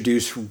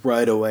introduce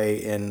right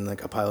away in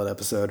like a pilot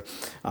episode.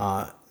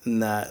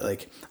 And that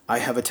like I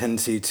have a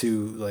tendency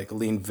to like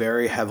lean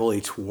very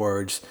heavily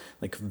towards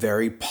like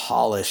very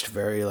polished,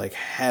 very like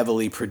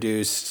heavily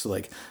produced,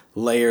 like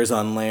layers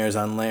on layers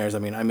on layers. I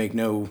mean, I make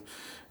no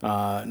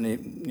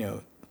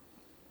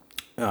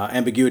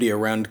ambiguity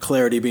around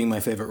Clarity being my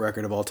favorite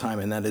record of all time,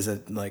 and that is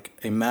a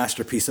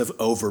masterpiece of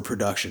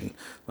overproduction.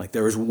 Like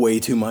there was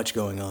way too much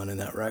going on in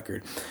that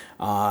record,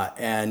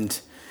 and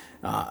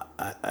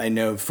I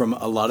know from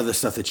a lot of the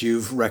stuff that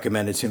you've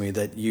recommended to me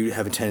that you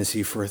have a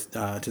tendency for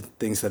to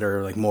things that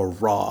are like more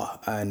raw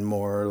and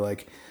more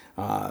like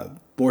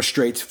more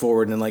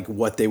straightforward, and like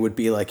what they would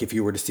be like if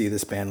you were to see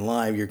this band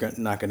live. You're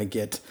not going to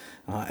get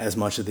as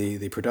much of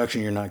the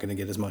production. You're not going to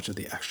get as much of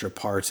the extra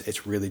parts.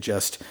 It's really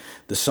just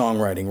the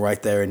songwriting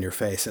right there in your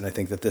face. And I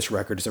think that this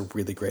record is a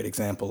really great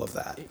example of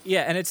that.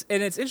 Yeah, and it's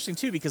interesting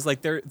too, because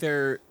like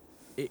there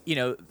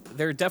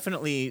are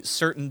definitely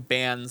certain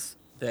bands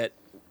that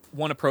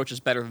one approach is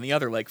better than the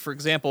other. Like for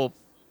example,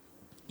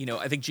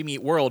 I think Jimmy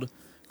Eat World,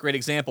 great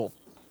example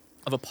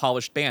of a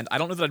polished band. I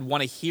don't know that I'd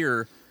want to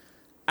hear.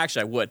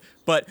 Actually, I would,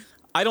 but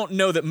I don't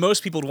know that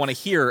most people would want to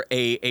hear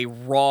a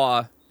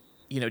raw,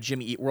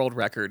 Jimmy Eat World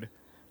record.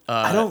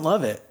 I don't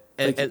love it.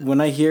 Like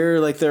when I hear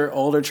like their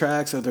older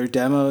tracks or their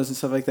demos and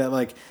stuff like that,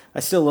 like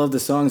I still love the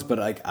songs, but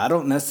like I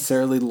don't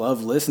necessarily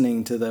love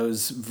listening to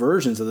those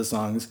versions of the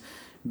songs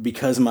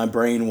because my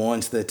brain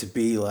wants that to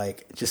be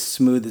like just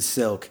smooth as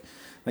silk.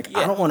 Like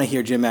I don't want to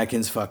hear Jim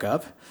Adkins fuck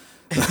up.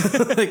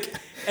 Like,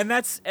 and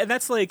that's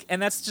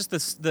just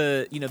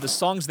the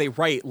songs they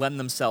write lend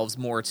themselves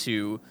more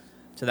to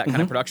that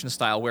kind of production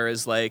style,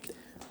 whereas like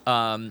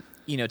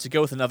to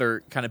go with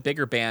another kind of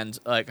bigger band,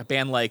 like a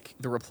band like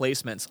The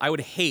Replacements, I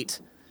would hate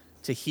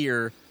to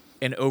hear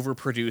an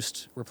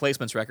overproduced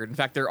Replacements record. In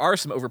fact, there are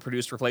some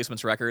overproduced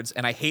Replacements records,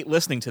 and I hate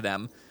listening to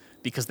them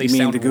because they you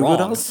mean sound the Goo Goo wrong.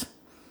 Dolls?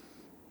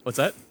 What's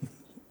that?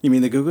 You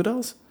mean the Goo Goo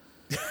Dolls?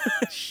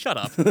 Shut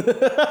up.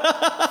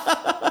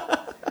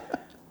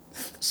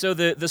 So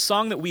the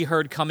song that we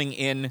heard coming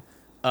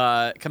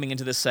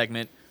into this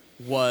segment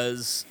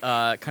was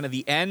kind of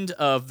the end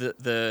of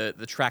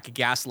the track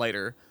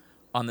Gaslighter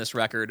on this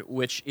record,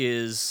 which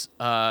is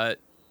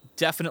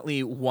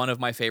definitely one of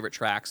my favorite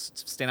tracks.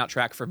 It's a standout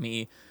track for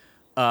me.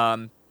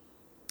 It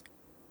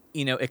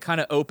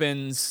kind of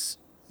opens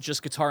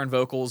just guitar and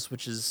vocals,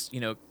 which is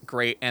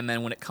great, and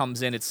then when it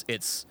comes in, it's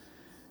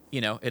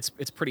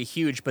pretty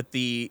huge. But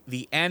the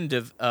end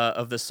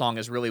of the song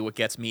is really what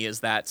gets me, is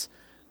that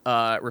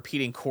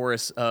repeating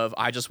chorus of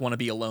 "I just want to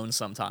be alone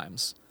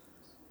sometimes,"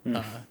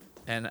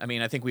 and I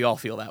mean I think we all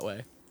feel that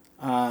way.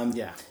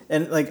 Yeah,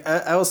 and like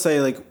I will say,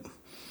 like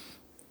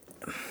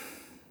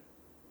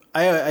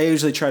I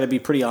usually try to be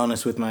pretty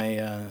honest with my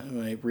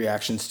my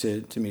reactions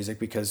to music,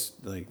 because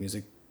like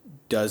music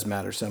does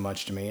matter so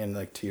much to me, and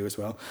like to you as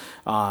well.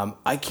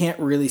 I can't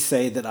really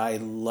say that I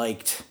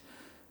liked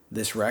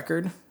this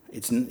record.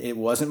 It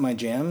wasn't my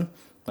jam.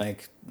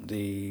 Like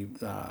the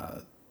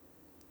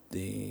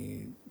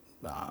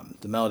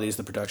melodies,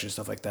 the production,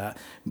 stuff like that.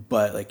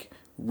 But like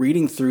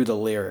reading through the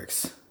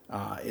lyrics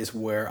is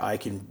where I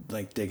can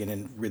like dig in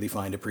and really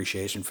find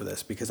appreciation for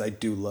this, because I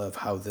do love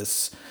how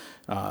this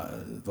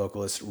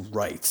vocalist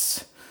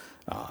writes,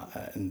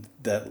 and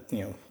that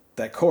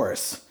that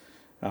chorus.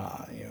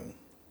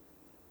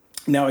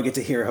 Now I get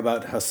to hear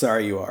about how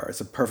sorry you are.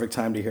 It's a perfect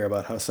time to hear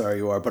about how sorry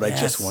you are, but I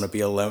just Yes. want to be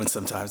alone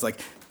sometimes.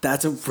 Like,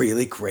 that's a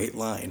really great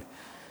line.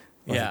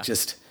 Like, Yeah.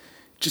 just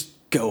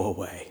go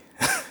away.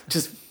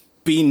 Just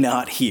be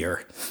not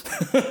here.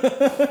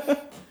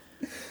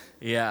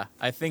 Yeah,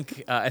 I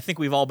think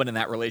we've all been in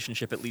that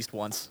relationship at least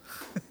once.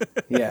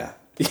 Yeah,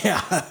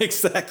 yeah,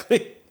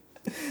 exactly.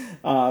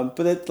 But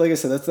that, like I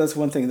said, that's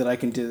one thing that I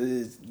can do.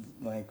 Is,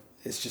 like,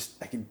 it's just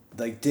I can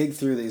like dig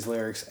through these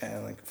lyrics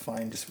and like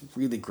find just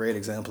really great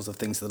examples of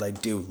things that I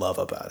do love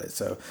about it.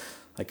 So,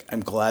 like,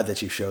 I'm glad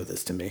that you showed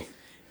this to me.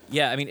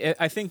 Yeah, I mean,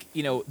 I think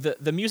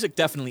the music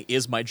definitely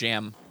is my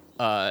jam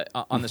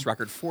on this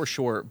record for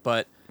sure.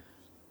 But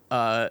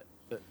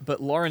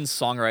Lauren's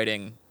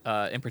songwriting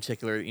in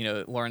particular,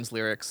 Lauren's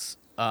lyrics,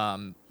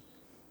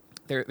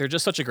 they're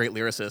just such a great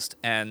lyricist,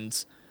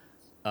 and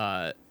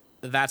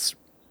that's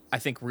I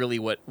think really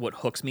what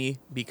hooks me,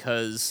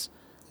 because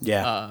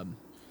Yeah,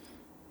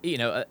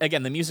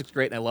 again, the music's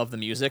great and I love the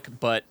music,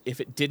 but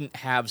if it didn't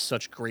have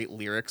such great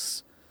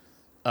lyrics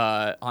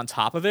on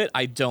top of it,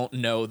 I don't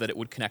know that it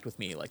would connect with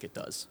me like it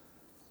does.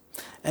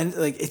 and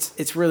like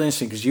it's really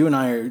interesting because you and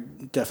I are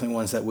definitely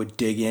ones that would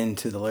dig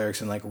into the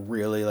lyrics and like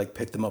really like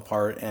pick them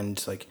apart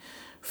and like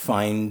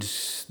find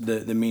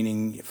the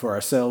meaning for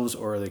ourselves,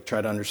 or like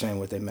try to understand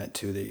what they meant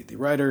to the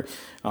writer,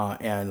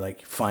 and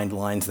like find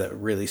lines that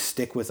really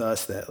stick with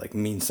us, that like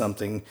mean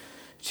something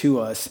to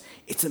us.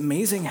 It's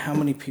amazing how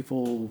many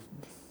people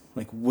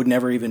like would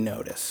never even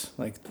notice,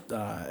 like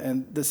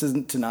and this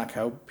isn't to knock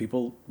how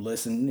people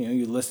listen.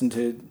 You listen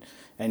to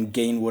and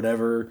gain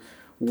whatever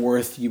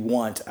worth you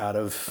want out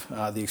of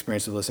the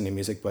experience of listening to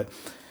music, but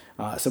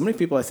so many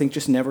people I think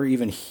just never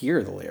even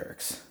hear the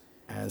lyrics.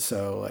 And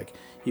so like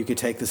you could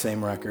take the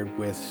same record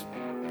with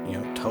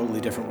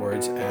totally different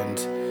words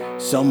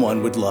and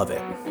someone would love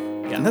it.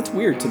 Yeah. And that's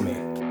weird to me.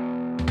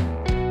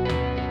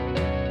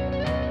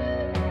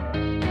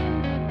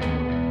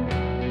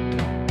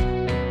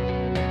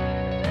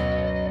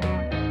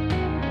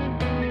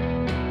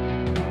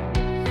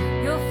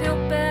 You'll feel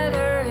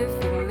better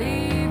if you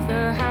leave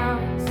the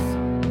house.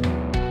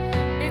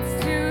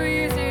 It's too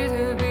easy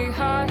to be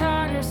hard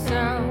on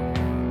yourself.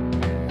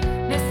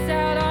 Miss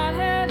out on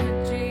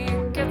energy,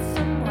 get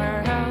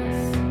somewhere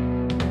else.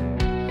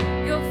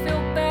 You'll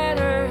feel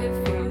better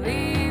if you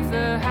leave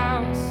the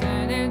house.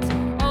 And it's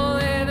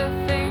only the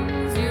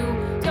things you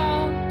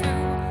don't do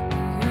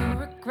that you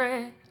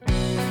regret.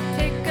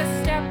 Take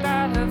a step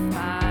out of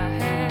my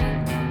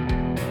head.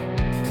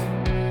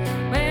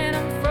 When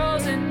I'm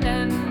frozen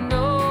and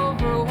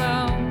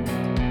overwhelmed,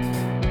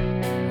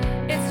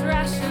 it's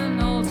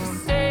rational to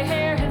stay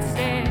here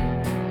instead.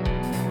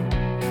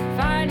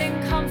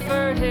 Finding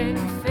comfort in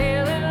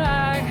feeling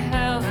like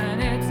hell,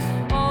 and it's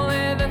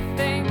only the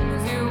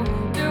things you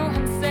do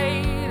and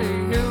say that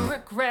you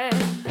regret.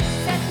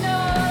 Set no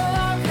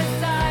alarm,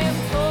 'cause I am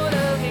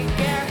totally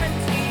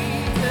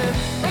guaranteed to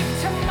wake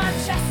to my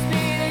chest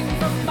beating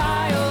for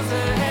miles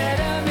ahead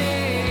of me.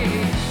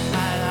 I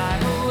lie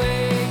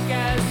awake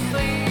as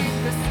sleep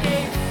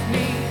escapes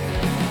me,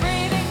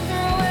 breathing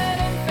through an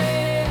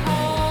infinite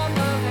hum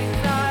of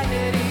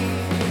anxiety.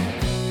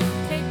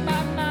 Take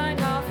my mind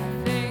off of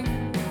things.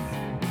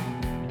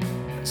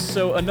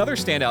 So another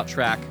standout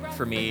track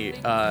for me,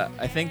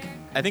 I think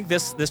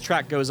this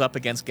track goes up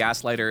against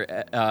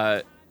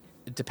Gaslighter,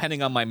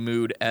 depending on my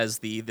mood, as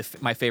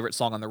my favorite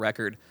song on the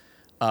record,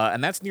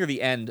 and that's near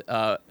the end.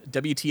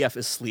 WTF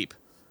is Sleep.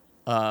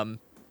 I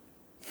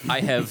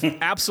have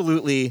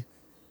absolutely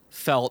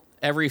felt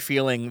every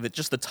feeling that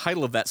just the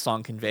title of that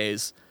song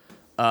conveys,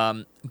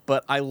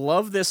 but I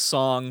love this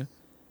song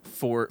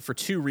for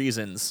two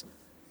reasons,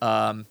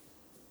 and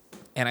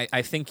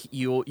I think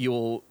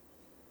you'll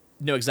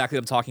know exactly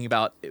what I'm talking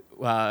about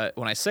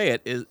when I say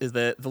it. Is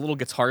the little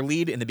guitar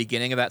lead in the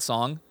beginning of that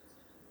song,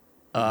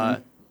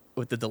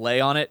 with the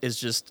delay on it, is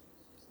just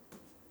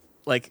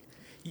like,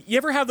 you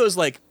ever have those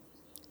like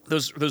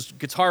those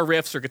guitar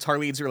riffs or guitar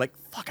leads you're like,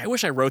 fuck, I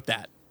wish I wrote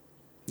that.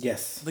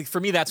 Yes. Like, for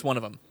me, that's one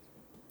of them.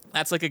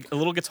 That's like a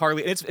little guitar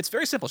lead. It's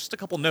very simple, it's just a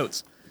couple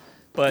notes,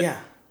 but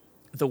Yeah.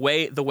 the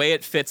way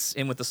it fits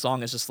in with the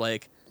song is just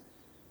like,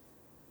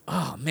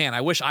 oh man, I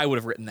wish I would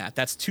have written that.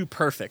 That's too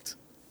perfect.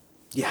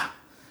 Yeah.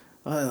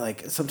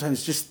 Like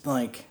sometimes just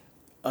like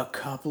a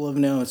couple of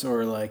notes,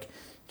 or like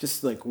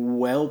just like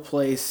well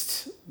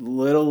placed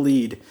little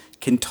lead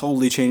can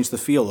totally change the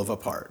feel of a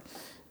part.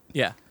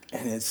 Yeah.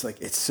 And it's like,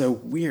 it's so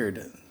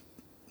weird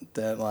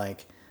that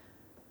like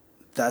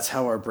that's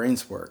how our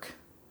brains work.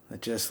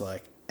 That just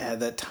like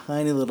add that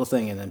tiny little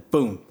thing and then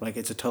boom, like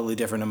it's a totally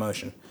different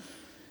emotion.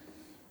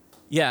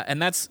 Yeah,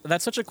 and that's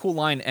such a cool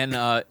line. And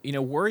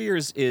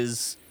Warriors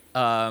is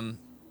kind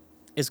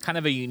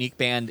of a unique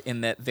band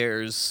in that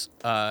there's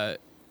kind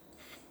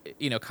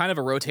of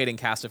a rotating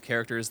cast of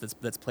characters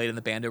that's played in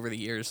the band over the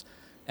years.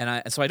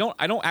 And so I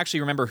don't actually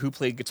remember who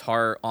played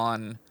guitar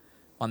on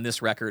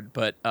this record,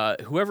 but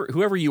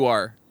whoever you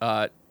are,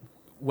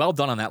 well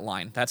done on that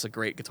line. That's a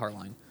great guitar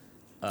line.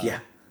 Yeah.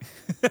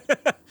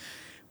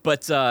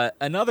 But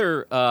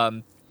another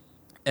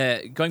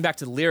going back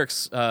to the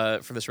lyrics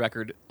for this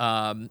record,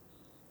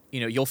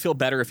 you'll feel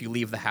better if you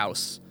leave the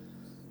house.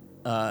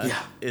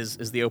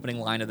 Is the opening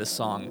line of this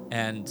song,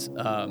 and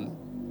I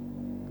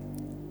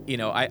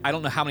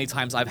don't know how many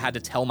times I've had to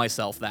tell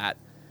myself that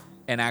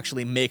and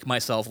actually make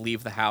myself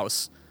leave the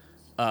house,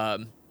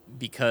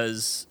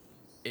 because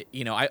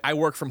I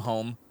work from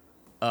home,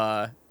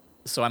 so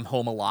I'm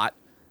home a lot,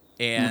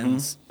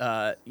 and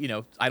I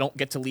don't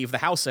get to leave the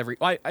house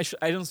I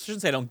shouldn't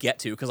say I don't get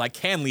to, because I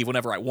can leave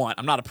whenever I want.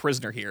 I'm not a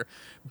prisoner here,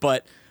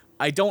 but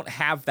I don't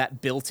have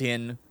that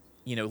built-in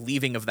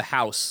leaving of the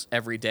house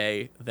every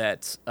day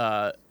that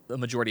the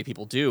majority of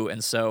people do.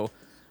 And so,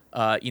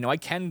 I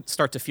can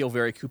start to feel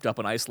very cooped up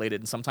and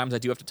isolated. And sometimes I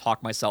do have to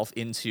talk myself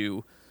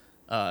into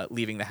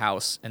leaving the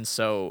house. And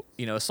so,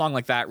 a song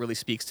like that really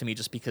speaks to me,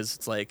 just because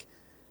it's like,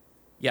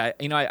 yeah,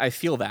 I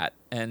feel that.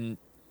 And,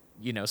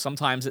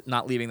 sometimes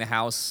not leaving the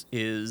house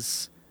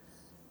is,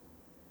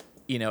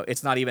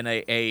 it's not even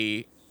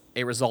a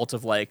result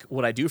of like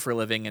what I do for a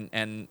living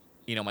and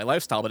my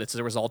lifestyle, but it's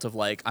a result of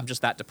like, I'm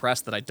just that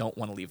depressed that I don't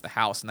want to leave the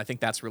house. And I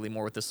think that's really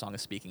more what this song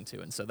is speaking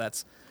to. And so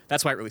that's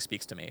why it really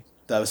speaks to me.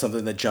 That was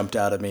something that jumped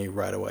out at me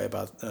right away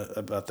about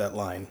that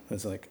line.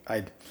 It's like,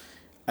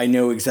 I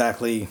know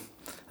exactly,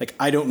 like,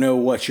 I don't know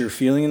what you're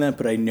feeling in that,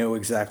 but I know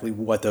exactly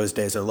what those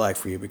days are like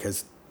for you,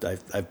 because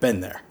I've been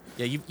there.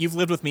 Yeah. You've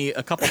lived with me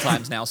a couple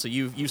times now. So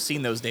you've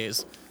seen those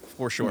days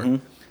for sure.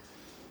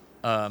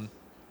 So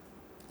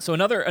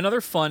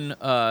another fun,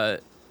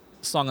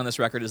 song on this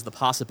record is The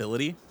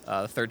Possibility,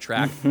 the third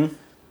track,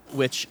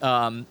 which,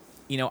 I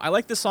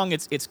like this song.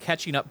 It's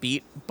catchy and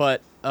upbeat,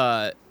 but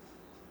I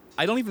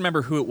don't even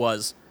remember who it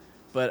was,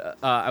 but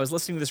I was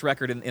listening to this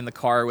record in the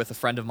car with a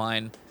friend of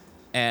mine,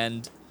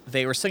 and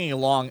they were singing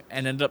along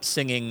and ended up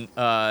singing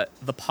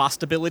The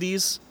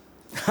Possibilities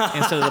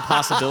instead of The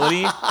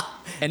Possibility.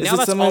 And now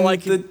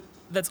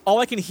that's all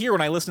I can hear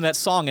when I listen to that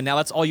song, and now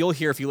that's all you'll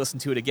hear if you listen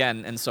to it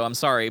again. And so I'm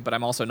sorry, but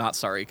I'm also not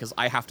sorry, because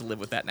I have to live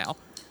with that now.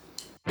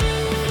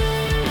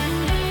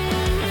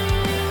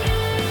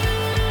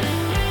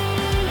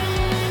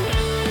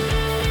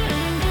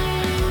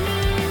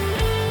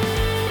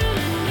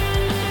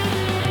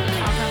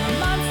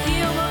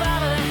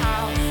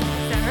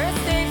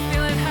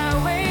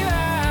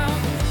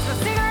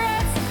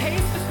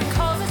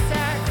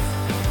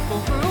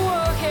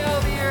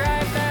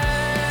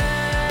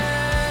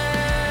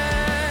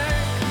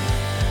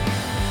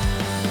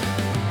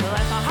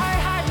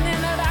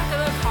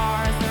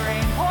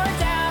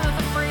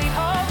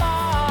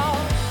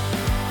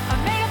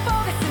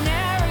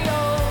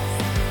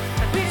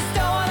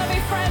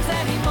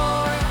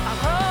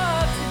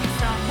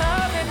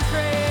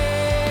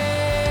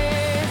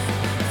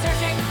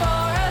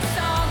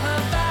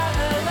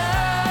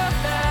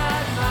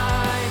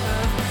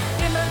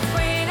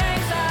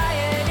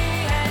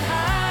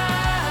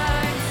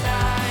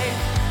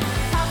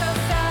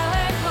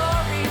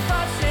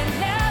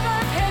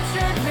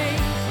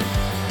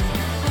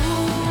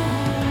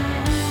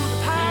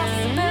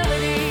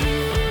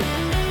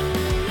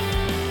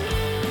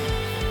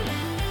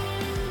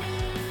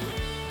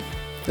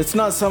 It's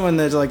not someone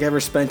that's like ever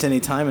spent any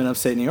time in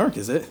upstate New York,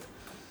 is it?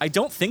 I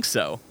don't think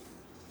so.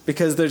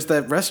 Because there's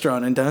that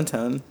restaurant in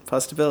downtown,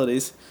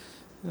 Possibilities,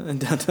 in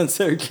downtown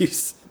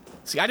Syracuse.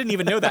 See, I didn't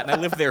even know that, and I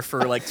lived there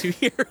for like 2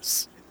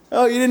 years.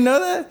 Oh, you didn't know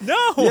that?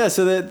 No. Yeah,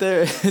 so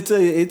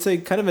it's a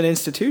kind of an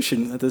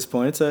institution at this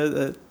point. It's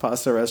a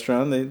pasta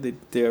restaurant. They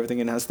do everything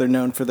in house. They're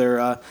known for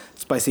their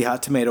spicy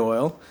hot tomato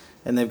oil,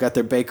 and they've got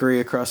their bakery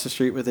across the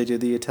street where they do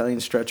the Italian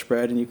stretch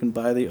bread, and you can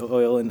buy the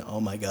oil. And oh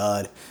my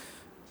God,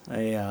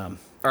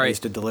 I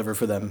used to deliver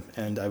for them,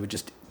 and I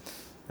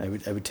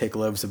would take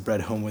loaves of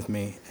bread home with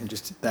me,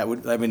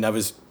 and I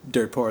was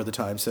dirt poor at the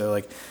time, so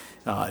like.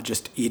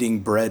 Just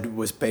eating bread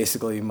was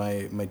basically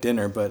my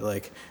dinner, but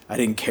like I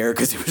didn't care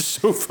because it was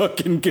so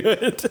fucking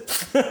good.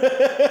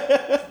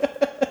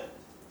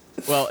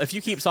 Well, if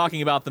you keep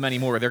talking about them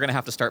anymore, they're gonna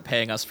have to start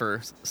paying us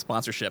for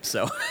sponsorship.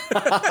 So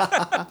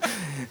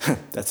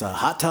that's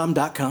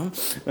hottom.com.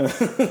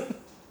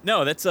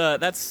 No,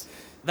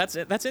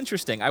 that's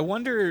interesting. I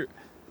wonder.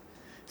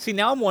 See,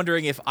 now I'm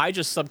wondering if I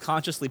just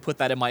subconsciously put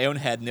that in my own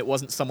head and it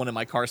wasn't someone in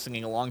my car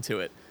singing along to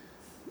it.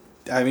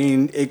 I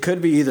mean, it could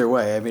be either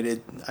way. I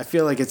mean, I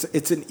feel like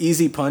it's an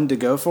easy pun to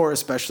go for,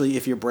 especially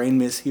if your brain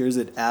mishears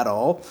it at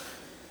all.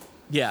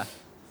 Yeah.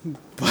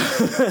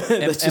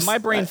 and my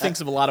brain thinks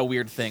of a lot of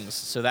weird things,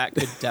 so that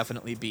could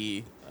definitely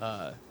be...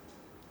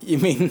 You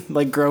mean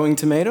like growing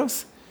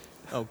tomatoes?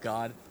 Oh,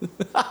 God.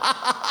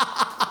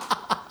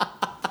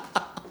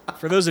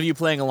 For those of you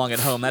playing along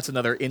at home, that's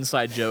another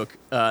inside joke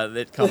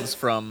that comes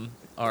from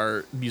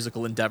our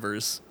musical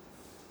endeavors.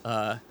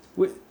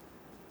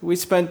 We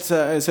spent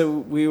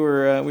we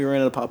were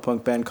in a pop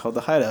punk band called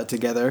The Hideout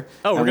together.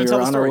 Oh, we're gonna tell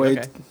the story.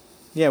 Okay.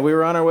 Yeah, we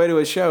were on our way to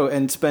a show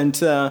and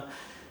spent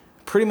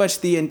pretty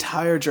much the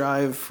entire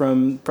drive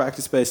from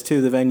practice space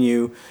to the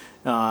venue,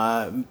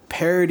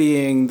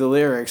 parodying the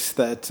lyrics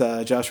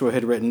that Joshua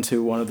had written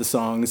to one of the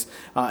songs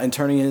and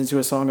turning it into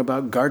a song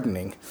about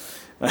gardening.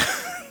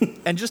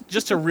 And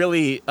just to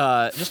really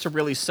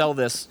sell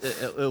this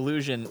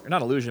illusion, or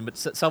not illusion, but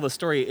sell the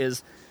story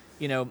is,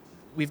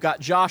 we've got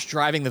Josh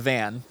driving the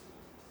van,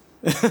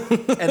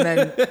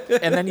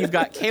 and then you've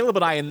got Caleb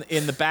and I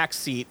in the back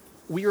seat.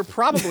 We were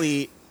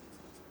probably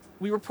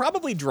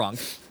drunk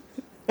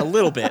a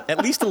little bit,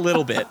 at least a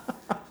little bit,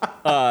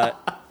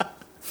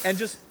 and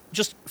just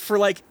for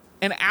like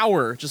an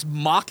hour, just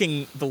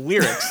mocking the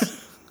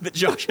lyrics that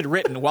Josh had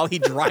written while he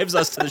drives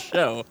us to the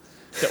show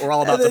that we're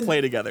all about to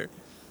play together.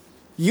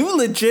 You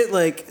legit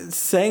like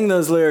sang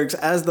those lyrics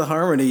as the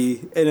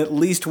harmony in at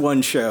least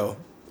one show.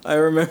 I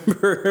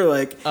remember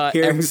like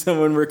hearing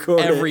someone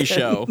record every it.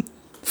 show,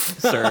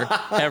 sir,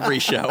 every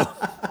show.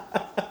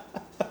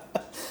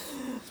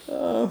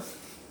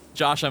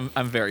 Josh,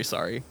 I'm very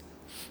sorry.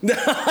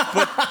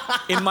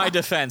 But in my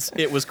defense,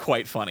 it was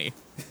quite funny.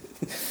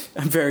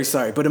 I'm very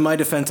sorry, but in my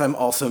defense, I'm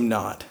also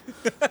not.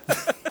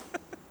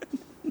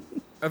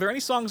 Are there any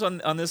songs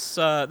on this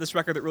this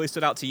record that really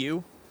stood out to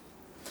you?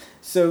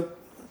 So,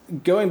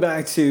 going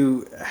back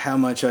to how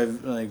much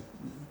I've like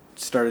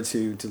started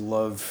to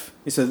love.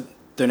 You said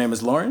their name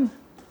is Lauren?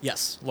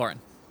 Yes, Lauren.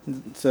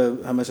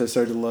 So how much I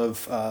started to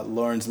love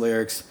Lauren's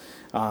lyrics,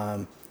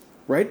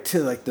 right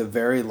to like the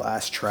very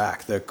last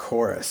track, the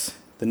chorus.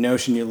 The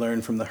notion you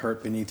learn from the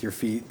hurt beneath your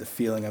feet, the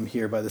feeling I'm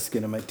here by the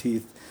skin of my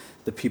teeth,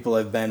 the people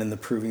I've been and the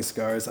proving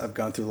scars, I've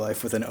gone through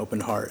life with an open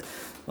heart.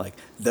 Like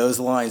those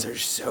lines are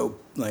so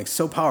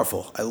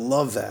powerful. I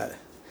love that.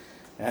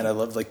 And I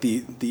love like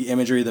the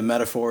imagery, the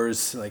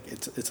metaphors. Like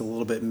it's a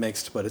little bit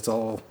mixed, but it's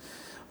all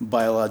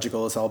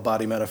biological. It's all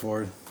body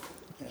metaphor.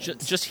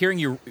 Just hearing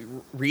you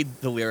read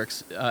the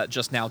lyrics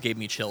just now gave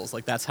me chills.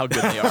 Like that's how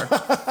good they are.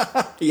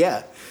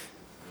 Yeah,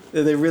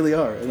 they really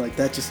are. And like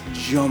that just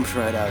jumped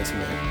right out to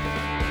me.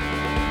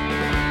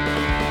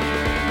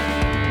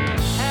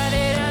 How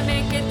did I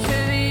make it to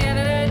the end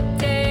of the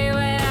day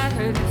when I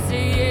could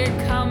see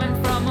it coming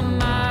from a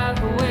mile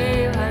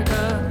away like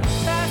a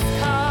fast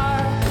car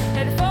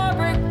headed for a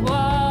brick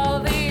wall?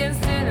 The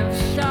instant of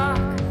shock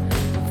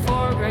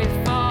before great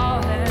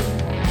fall and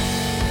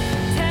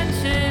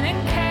tension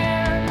and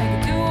care I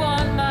could do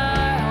on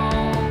my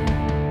own.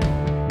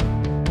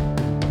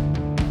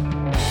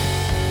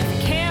 If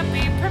you can't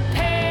be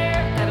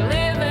prepared, gotta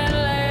live and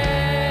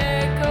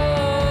let go.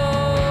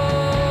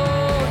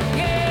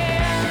 Yeah.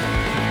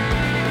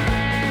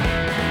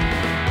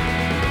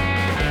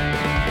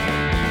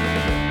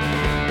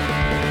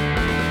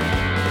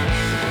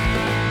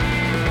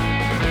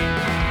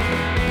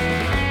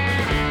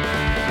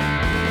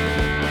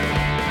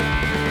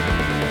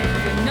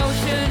 The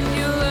notion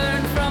you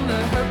learn from the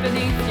hurt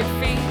beneath your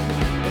feet,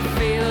 the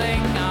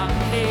feeling I'm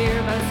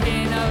here by the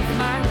skin of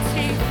my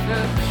teeth,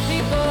 the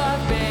people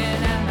I've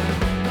been and the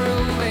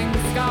proving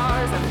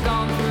scars I've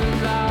gone through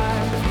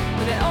life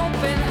with an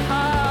open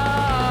heart.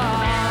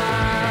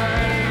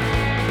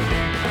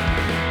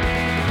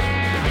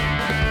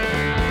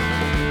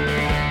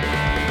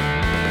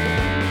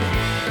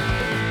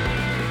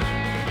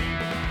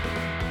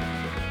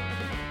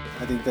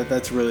 I think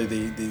that's really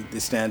the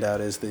standout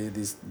is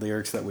these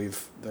lyrics that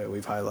we've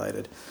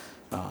highlighted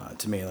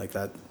to me. Like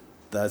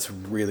that's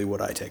really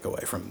what I take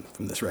away from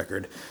this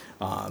record.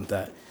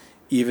 That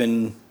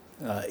even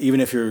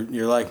if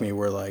you're like me,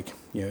 where like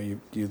you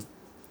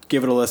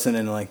give it a listen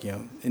and like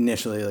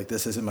initially like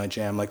this isn't my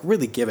jam, like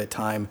really give it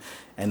time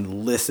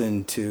and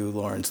listen to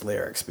Lauren's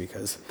lyrics,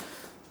 because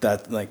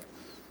that like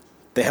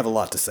they have a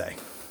lot to say.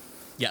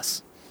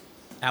 Yes,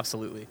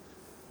 absolutely.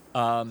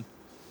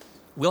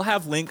 We'll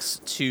have links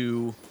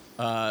to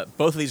both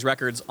of these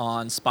records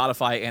on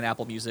Spotify and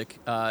Apple Music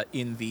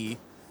in the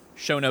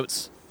show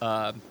notes.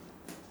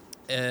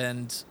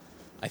 And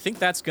I think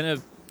that's going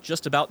to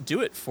just about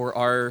do it for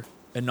our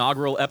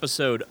inaugural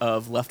episode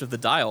of Left of the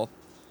Dial.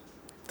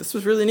 This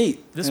was really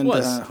neat. This and,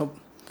 was.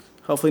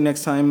 Hopefully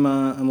next time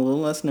I'm a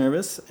little less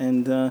nervous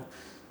and.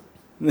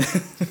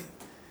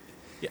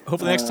 Yeah,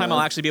 hopefully next time I'll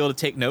actually be able to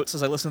take notes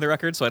as I listen to the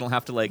record, so I don't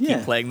have to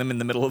keep playing them in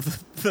the middle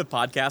of the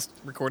podcast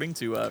recording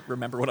to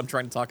remember what I'm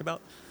trying to talk about.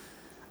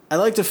 I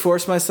like to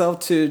force myself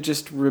to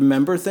just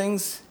remember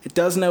things. It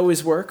doesn't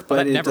always work, but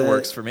That never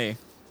works for me.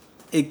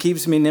 It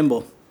keeps me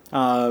nimble.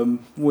 When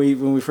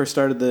we first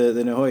started the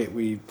Nahoit,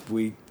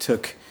 we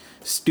took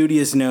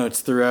studious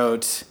notes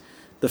throughout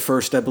the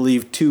first, I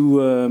believe,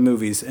 2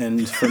 movies,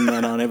 and from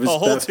then on it was A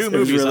whole 2 it was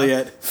movies, really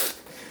huh? it.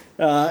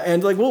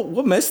 And like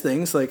we'll miss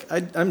things. Like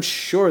I'm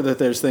sure that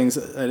there's things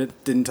that I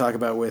didn't talk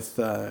about with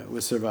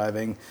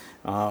Surviving,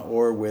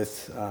 or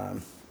with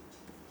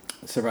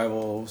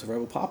Survival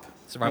Pop.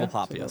 Survival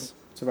Pop, yes.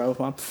 Survival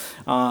Pop.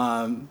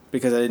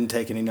 Because I didn't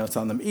take any notes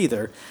on them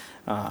either.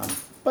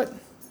 But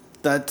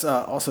that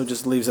also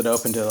just leaves it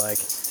open to like.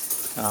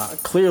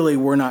 Clearly,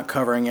 we're not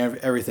covering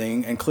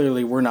everything, and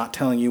clearly, we're not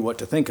telling you what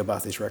to think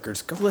about these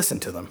records. Go listen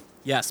to them.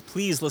 Yes,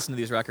 please listen to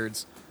these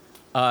records.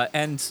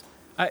 And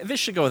this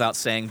should go without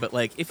saying, but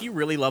like, if you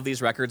really love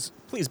these records,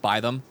 please buy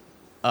them.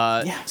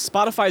 Yeah.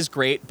 Spotify's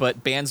great,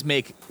 but bands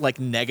make like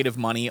negative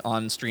money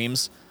on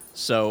streams.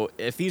 So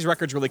if these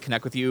records really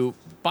connect with you,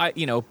 buy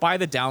the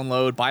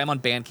download, buy them on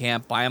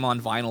Bandcamp, buy them on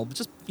vinyl, but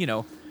just,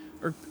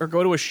 or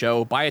go to a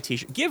show, buy a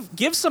t-shirt,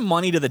 give some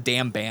money to the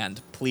damn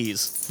band,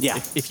 please. Yeah.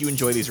 If you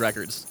enjoy these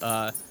records,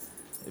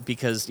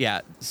 because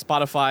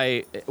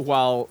Spotify,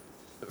 while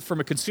from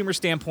a consumer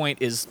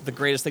standpoint is the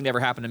greatest thing to ever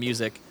happen to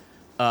music,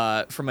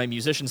 from a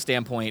musician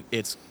standpoint,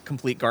 it's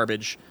complete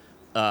garbage.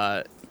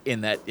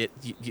 In that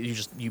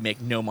you make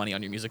no money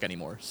on your music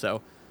anymore.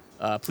 So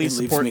please It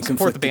leaves support me the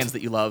conflicted. bands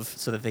that you love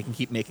so that they can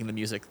keep making the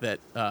music that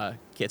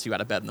gets you out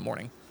of bed in the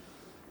morning.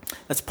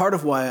 That's part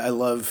of why I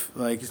love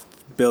like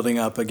building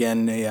up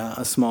again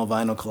a small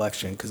vinyl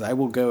collection, because I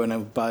will go and I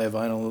will buy a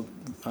vinyl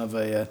of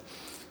a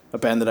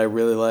band that I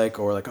really like,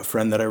 or like a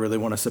friend that I really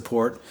want to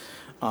support.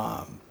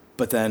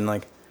 But then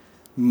like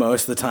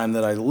most of the time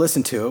that I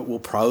listen to it will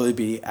probably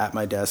be at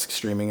my desk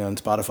streaming on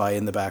Spotify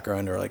in the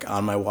background, or like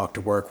on my walk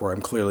to work, where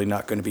I'm clearly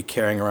not going to be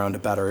carrying around a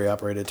battery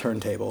operated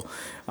turntable.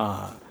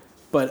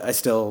 But I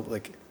still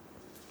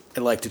I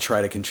like to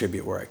try to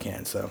contribute where I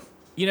can. So.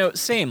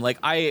 Same. Like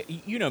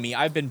you know me.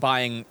 I've been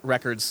buying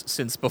records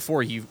since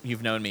before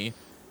you've known me,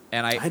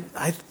 and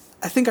I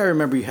think I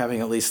remember you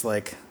having at least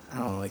like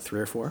 3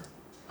 or 4.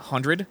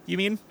 100. You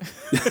mean?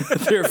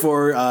 3 or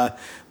 4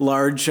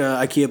 large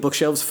IKEA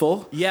bookshelves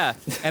full. Yeah,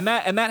 and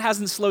that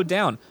hasn't slowed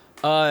down.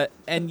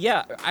 And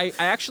yeah,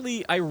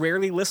 I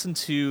rarely listen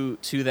to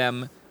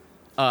them,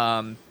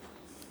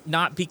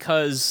 not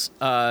because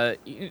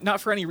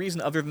not for any reason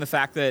other than the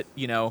fact that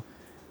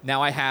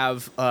now I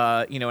have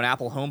an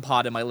Apple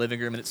HomePod in my living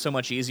room, and it's so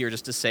much easier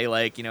just to say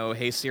like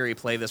hey Siri,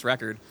 play this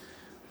record,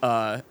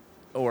 or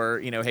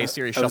hey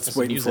Siri, shuffle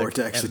some music. I was waiting for it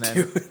to actually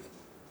do it.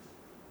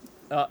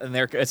 And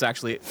there it's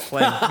actually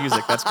playing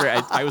music. That's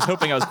great. I was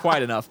hoping I was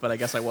quiet enough, but I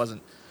guess I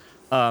wasn't.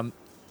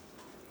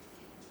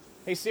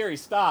 Hey Siri,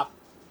 stop.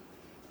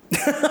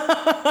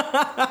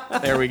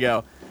 There we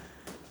go.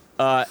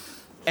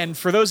 And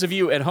for those of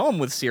you at home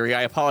with Siri,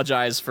 I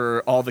apologize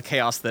for all the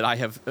chaos that I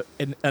have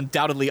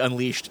undoubtedly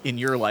unleashed in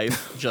your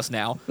life just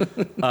now.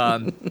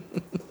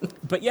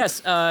 But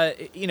yes, I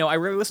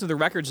rarely listen to the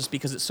records just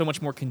because it's so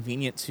much more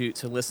convenient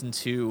to listen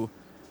to,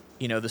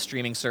 the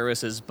streaming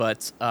services.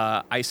 But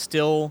I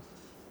still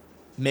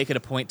make it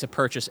a point to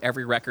purchase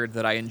every record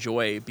that I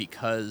enjoy,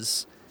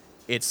 because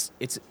it's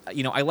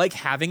I like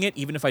having it.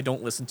 Even if I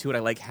don't listen to it, I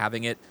like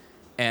having it.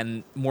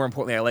 And more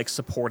importantly, I like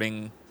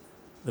supporting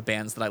the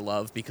bands that I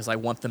love, because I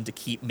want them to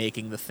keep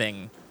making the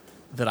thing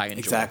that I enjoy.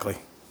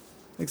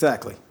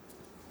 Exactly.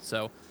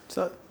 So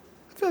I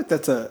feel like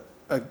that's a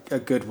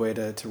good way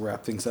to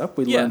wrap things up.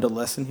 We Yeah. learned a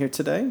lesson here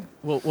today.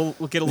 we'll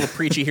get a little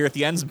preachy here at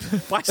the end.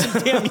 Buy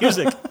some damn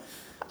music.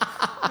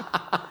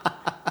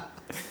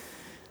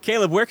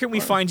 Caleb, where can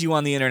we find you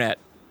on the internet?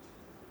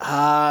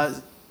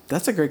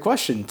 That's a great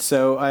question.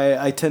 So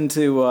I tend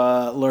to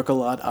lurk a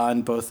lot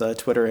on both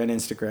Twitter and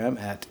Instagram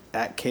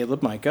at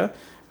Caleb Micah.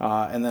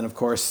 And then, of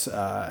course,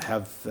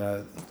 have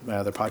my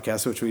other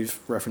podcast, which we've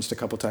referenced a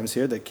couple times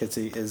here, that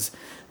Kitsy is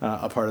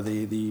a part of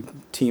the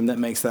team that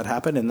makes that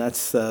happen. And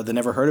that's the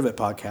Never Heard of It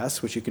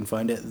podcast, which you can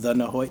find at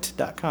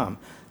thenahoit.com,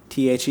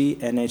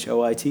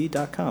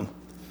 TheNhoit.com.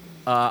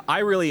 I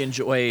really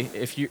enjoy,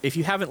 if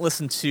you haven't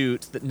listened to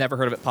the Never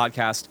Heard of It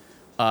podcast,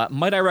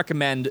 might I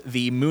recommend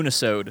the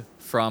Moonisode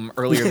from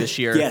earlier this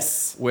year?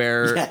 Yes.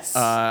 Where Yes.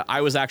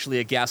 I was actually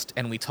a guest,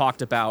 and we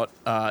talked about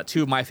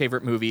 2 of my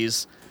favorite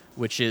movies,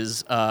 which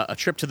is A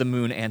Trip to the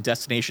Moon and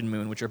Destination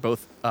Moon, which are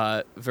both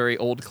very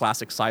old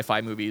classic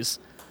sci-fi movies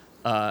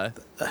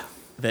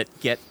that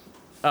get...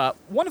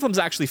 one of them is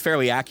actually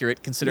fairly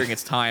accurate considering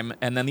its time,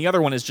 and then the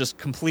other one is just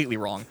completely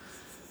wrong.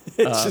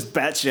 It's just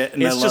batshit,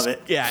 and I love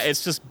it. Yeah,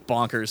 it's just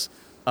bonkers.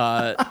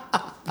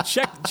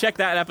 Check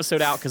that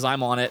episode out, because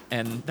I'm on it,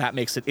 and that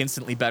makes it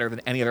instantly better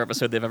than any other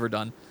episode they've ever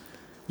done.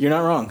 You're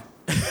not wrong.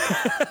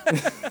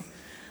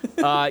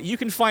 You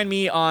can find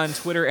me on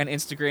Twitter and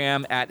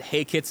Instagram at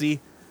HeyKitsy.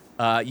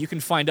 You can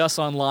find us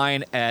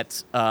online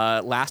at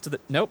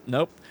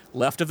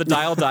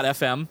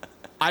leftofthedial.fm.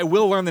 I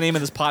will learn the name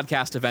of this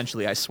podcast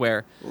eventually, I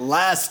swear.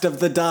 Last of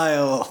the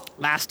Dial.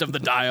 Last of the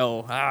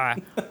Dial. I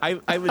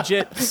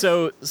legit.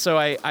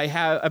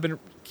 I've been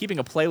keeping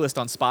a playlist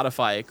on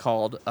Spotify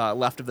called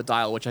Left of the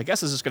Dial, which I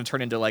guess is just going to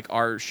turn into like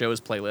our show's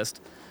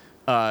playlist.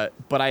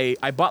 But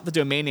I bought the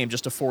domain name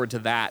just to forward to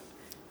that,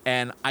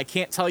 and I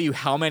can't tell you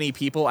how many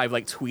people I've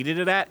like tweeted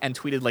it at, and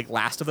tweeted like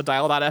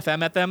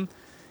lastofthedial.fm at them.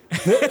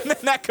 And then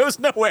that goes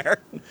nowhere.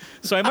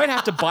 So I might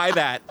have to buy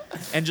that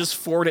and just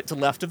forward it to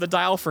Left of the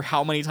Dial for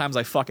how many times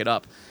I fuck it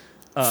up.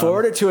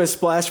 Forward it to a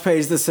splash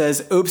page that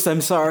says, "Oops,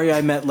 I'm sorry,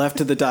 I meant Left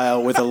of the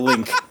Dial," with a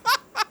link.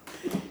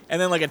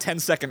 And then like a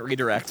 10-second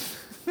redirect.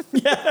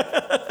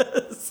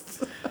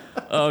 Yes.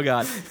 Oh,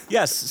 God.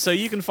 Yes, so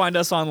you can find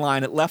us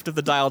online at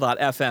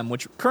leftofthedial.fm,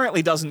 which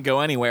currently doesn't go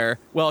anywhere.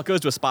 Well, it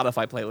goes to a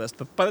Spotify playlist,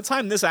 but by the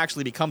time this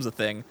actually becomes a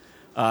thing,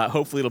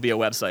 hopefully it'll be a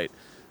website.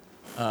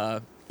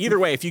 Either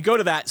way, if you go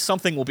to that,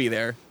 something will be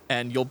there,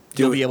 and you'll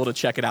be able to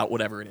check it out,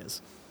 whatever it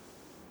is.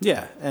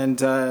 Yeah, and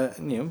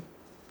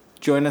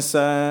join us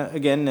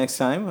again next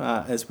time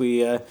as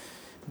we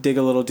dig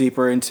a little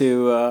deeper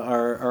into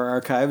our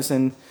archives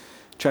and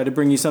try to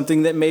bring you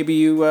something that maybe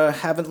you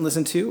haven't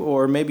listened to,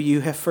 or maybe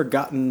you have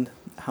forgotten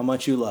how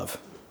much you love.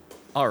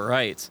 All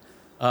right.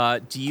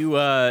 Do you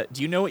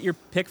know what your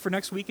pick for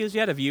next week is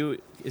yet? Can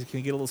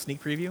we get a little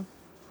sneak preview?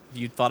 Have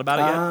you thought about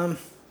it yet?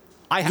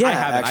 I haven't.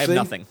 Actually, I have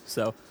nothing.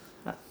 So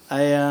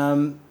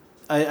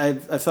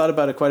I've thought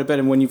about it quite a bit,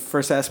 and when you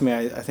first asked me,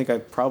 I think I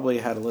probably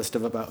had a list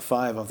of about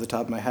 5 off the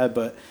top of my head,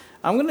 but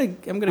I'm gonna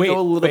go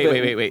a little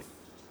bit. Wait.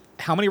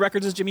 How many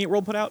records does Jimmy Eat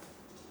World put out?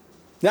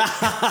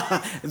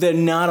 They're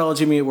not all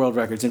Jimmy Eat World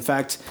records. In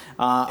fact,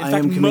 I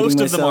am committing most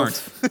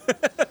myself. of them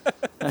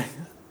aren't.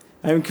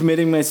 I am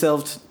committing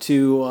myself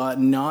to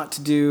not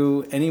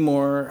do any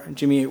more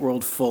Jimmy Eat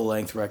World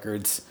full-length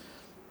records,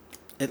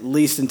 at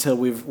least until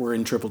we're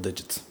in triple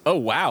digits. Oh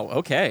wow!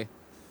 Okay.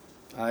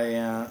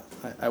 I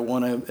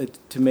want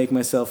to make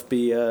myself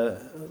be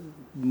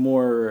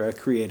more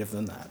creative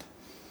than that.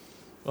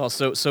 Well,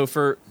 so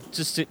for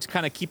just to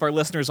kind of keep our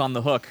listeners on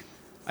the hook,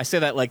 I say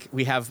that like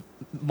we have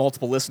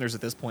multiple listeners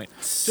at this point.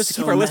 Just to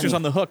keep our listeners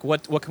on the hook,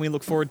 what can we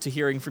look forward to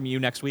hearing from you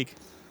next week?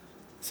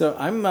 So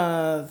I'm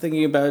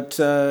thinking about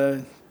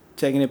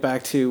taking it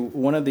back to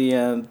one of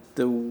the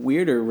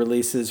weirder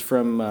releases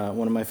from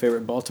one of my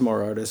favorite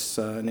Baltimore artists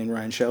named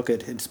Ryan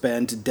Shelkett. It's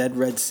band Dead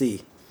Red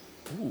Sea.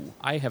 Ooh,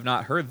 I have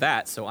not heard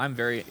that, so I'm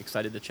very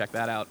excited to check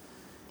that out.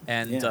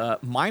 And Yeah.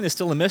 mine is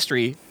still a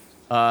mystery,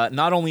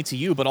 not only to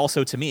you, but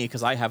also to me,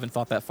 because I haven't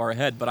thought that far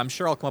ahead. But I'm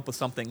sure I'll come up with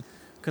something,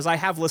 because I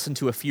have listened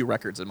to a few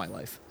records in my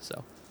life.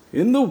 So,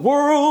 In the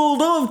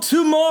world of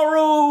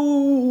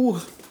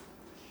tomorrow.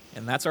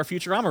 and that's our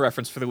Futurama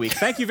reference for the week.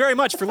 Thank you very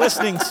much for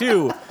listening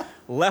to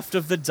Left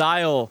of the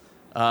Dial.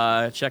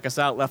 Check us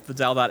out,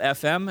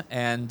 leftofthedial.fm,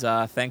 and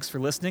thanks for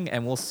listening,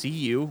 and we'll see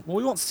you. Well,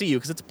 we won't see you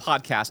because it's a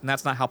podcast, and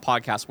that's not how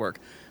podcasts work.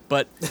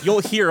 But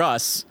you'll hear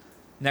us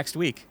next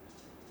week,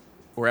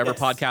 wherever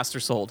podcasts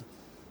are sold.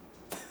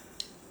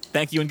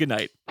 Thank you and good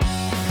night.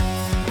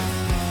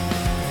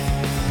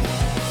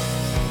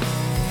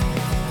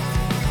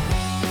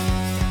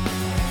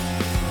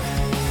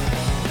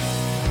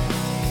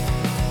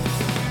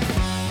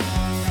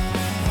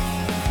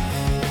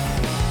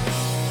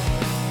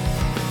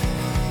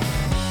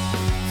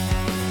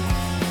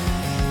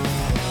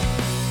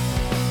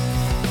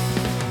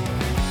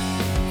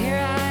 Here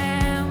I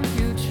am,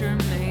 future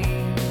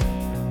me,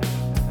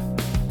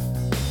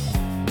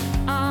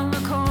 on the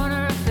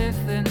corner of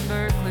Fifth and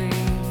Berkeley.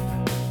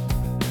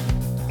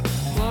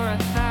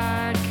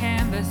 Glorified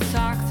canvas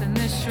socks and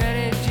this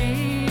shredded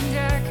jean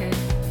jacket,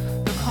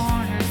 the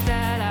corners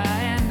that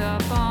I end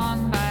up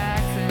on by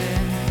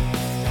accident.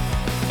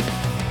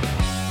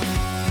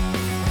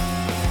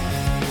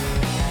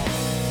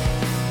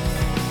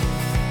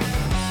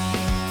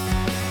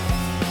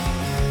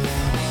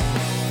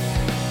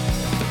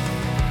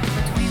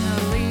 Between the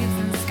leaves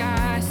and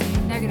sky, I see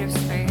negative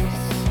space.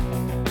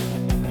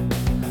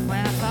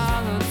 When I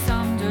followed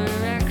some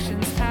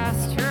directions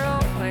past your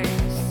old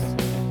place,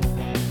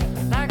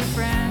 like a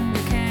friend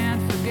who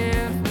can't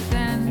forgive but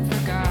then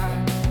forgot.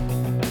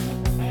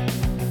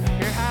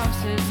 Your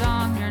house is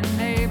on your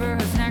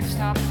neighborhood's next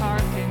top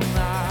parking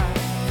lot.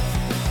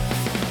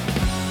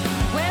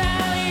 When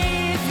I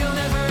leave, you'll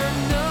never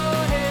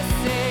notice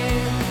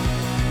it,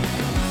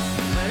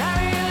 but I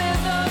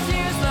relive those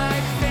years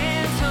like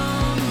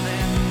phantom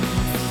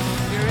limbs.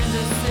 Your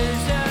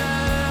indecision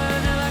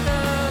and lack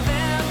of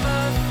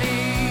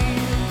empathy.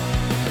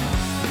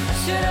 I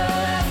should've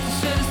left, I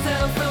should've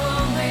settled for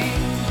lonely.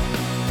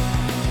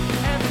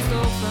 Every so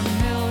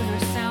familiar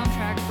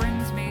soundtrack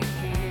brings me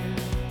here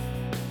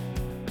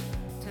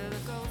to the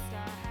ghost I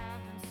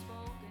haven't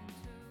spoken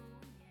to.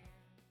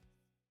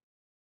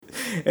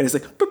 And it's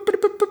like...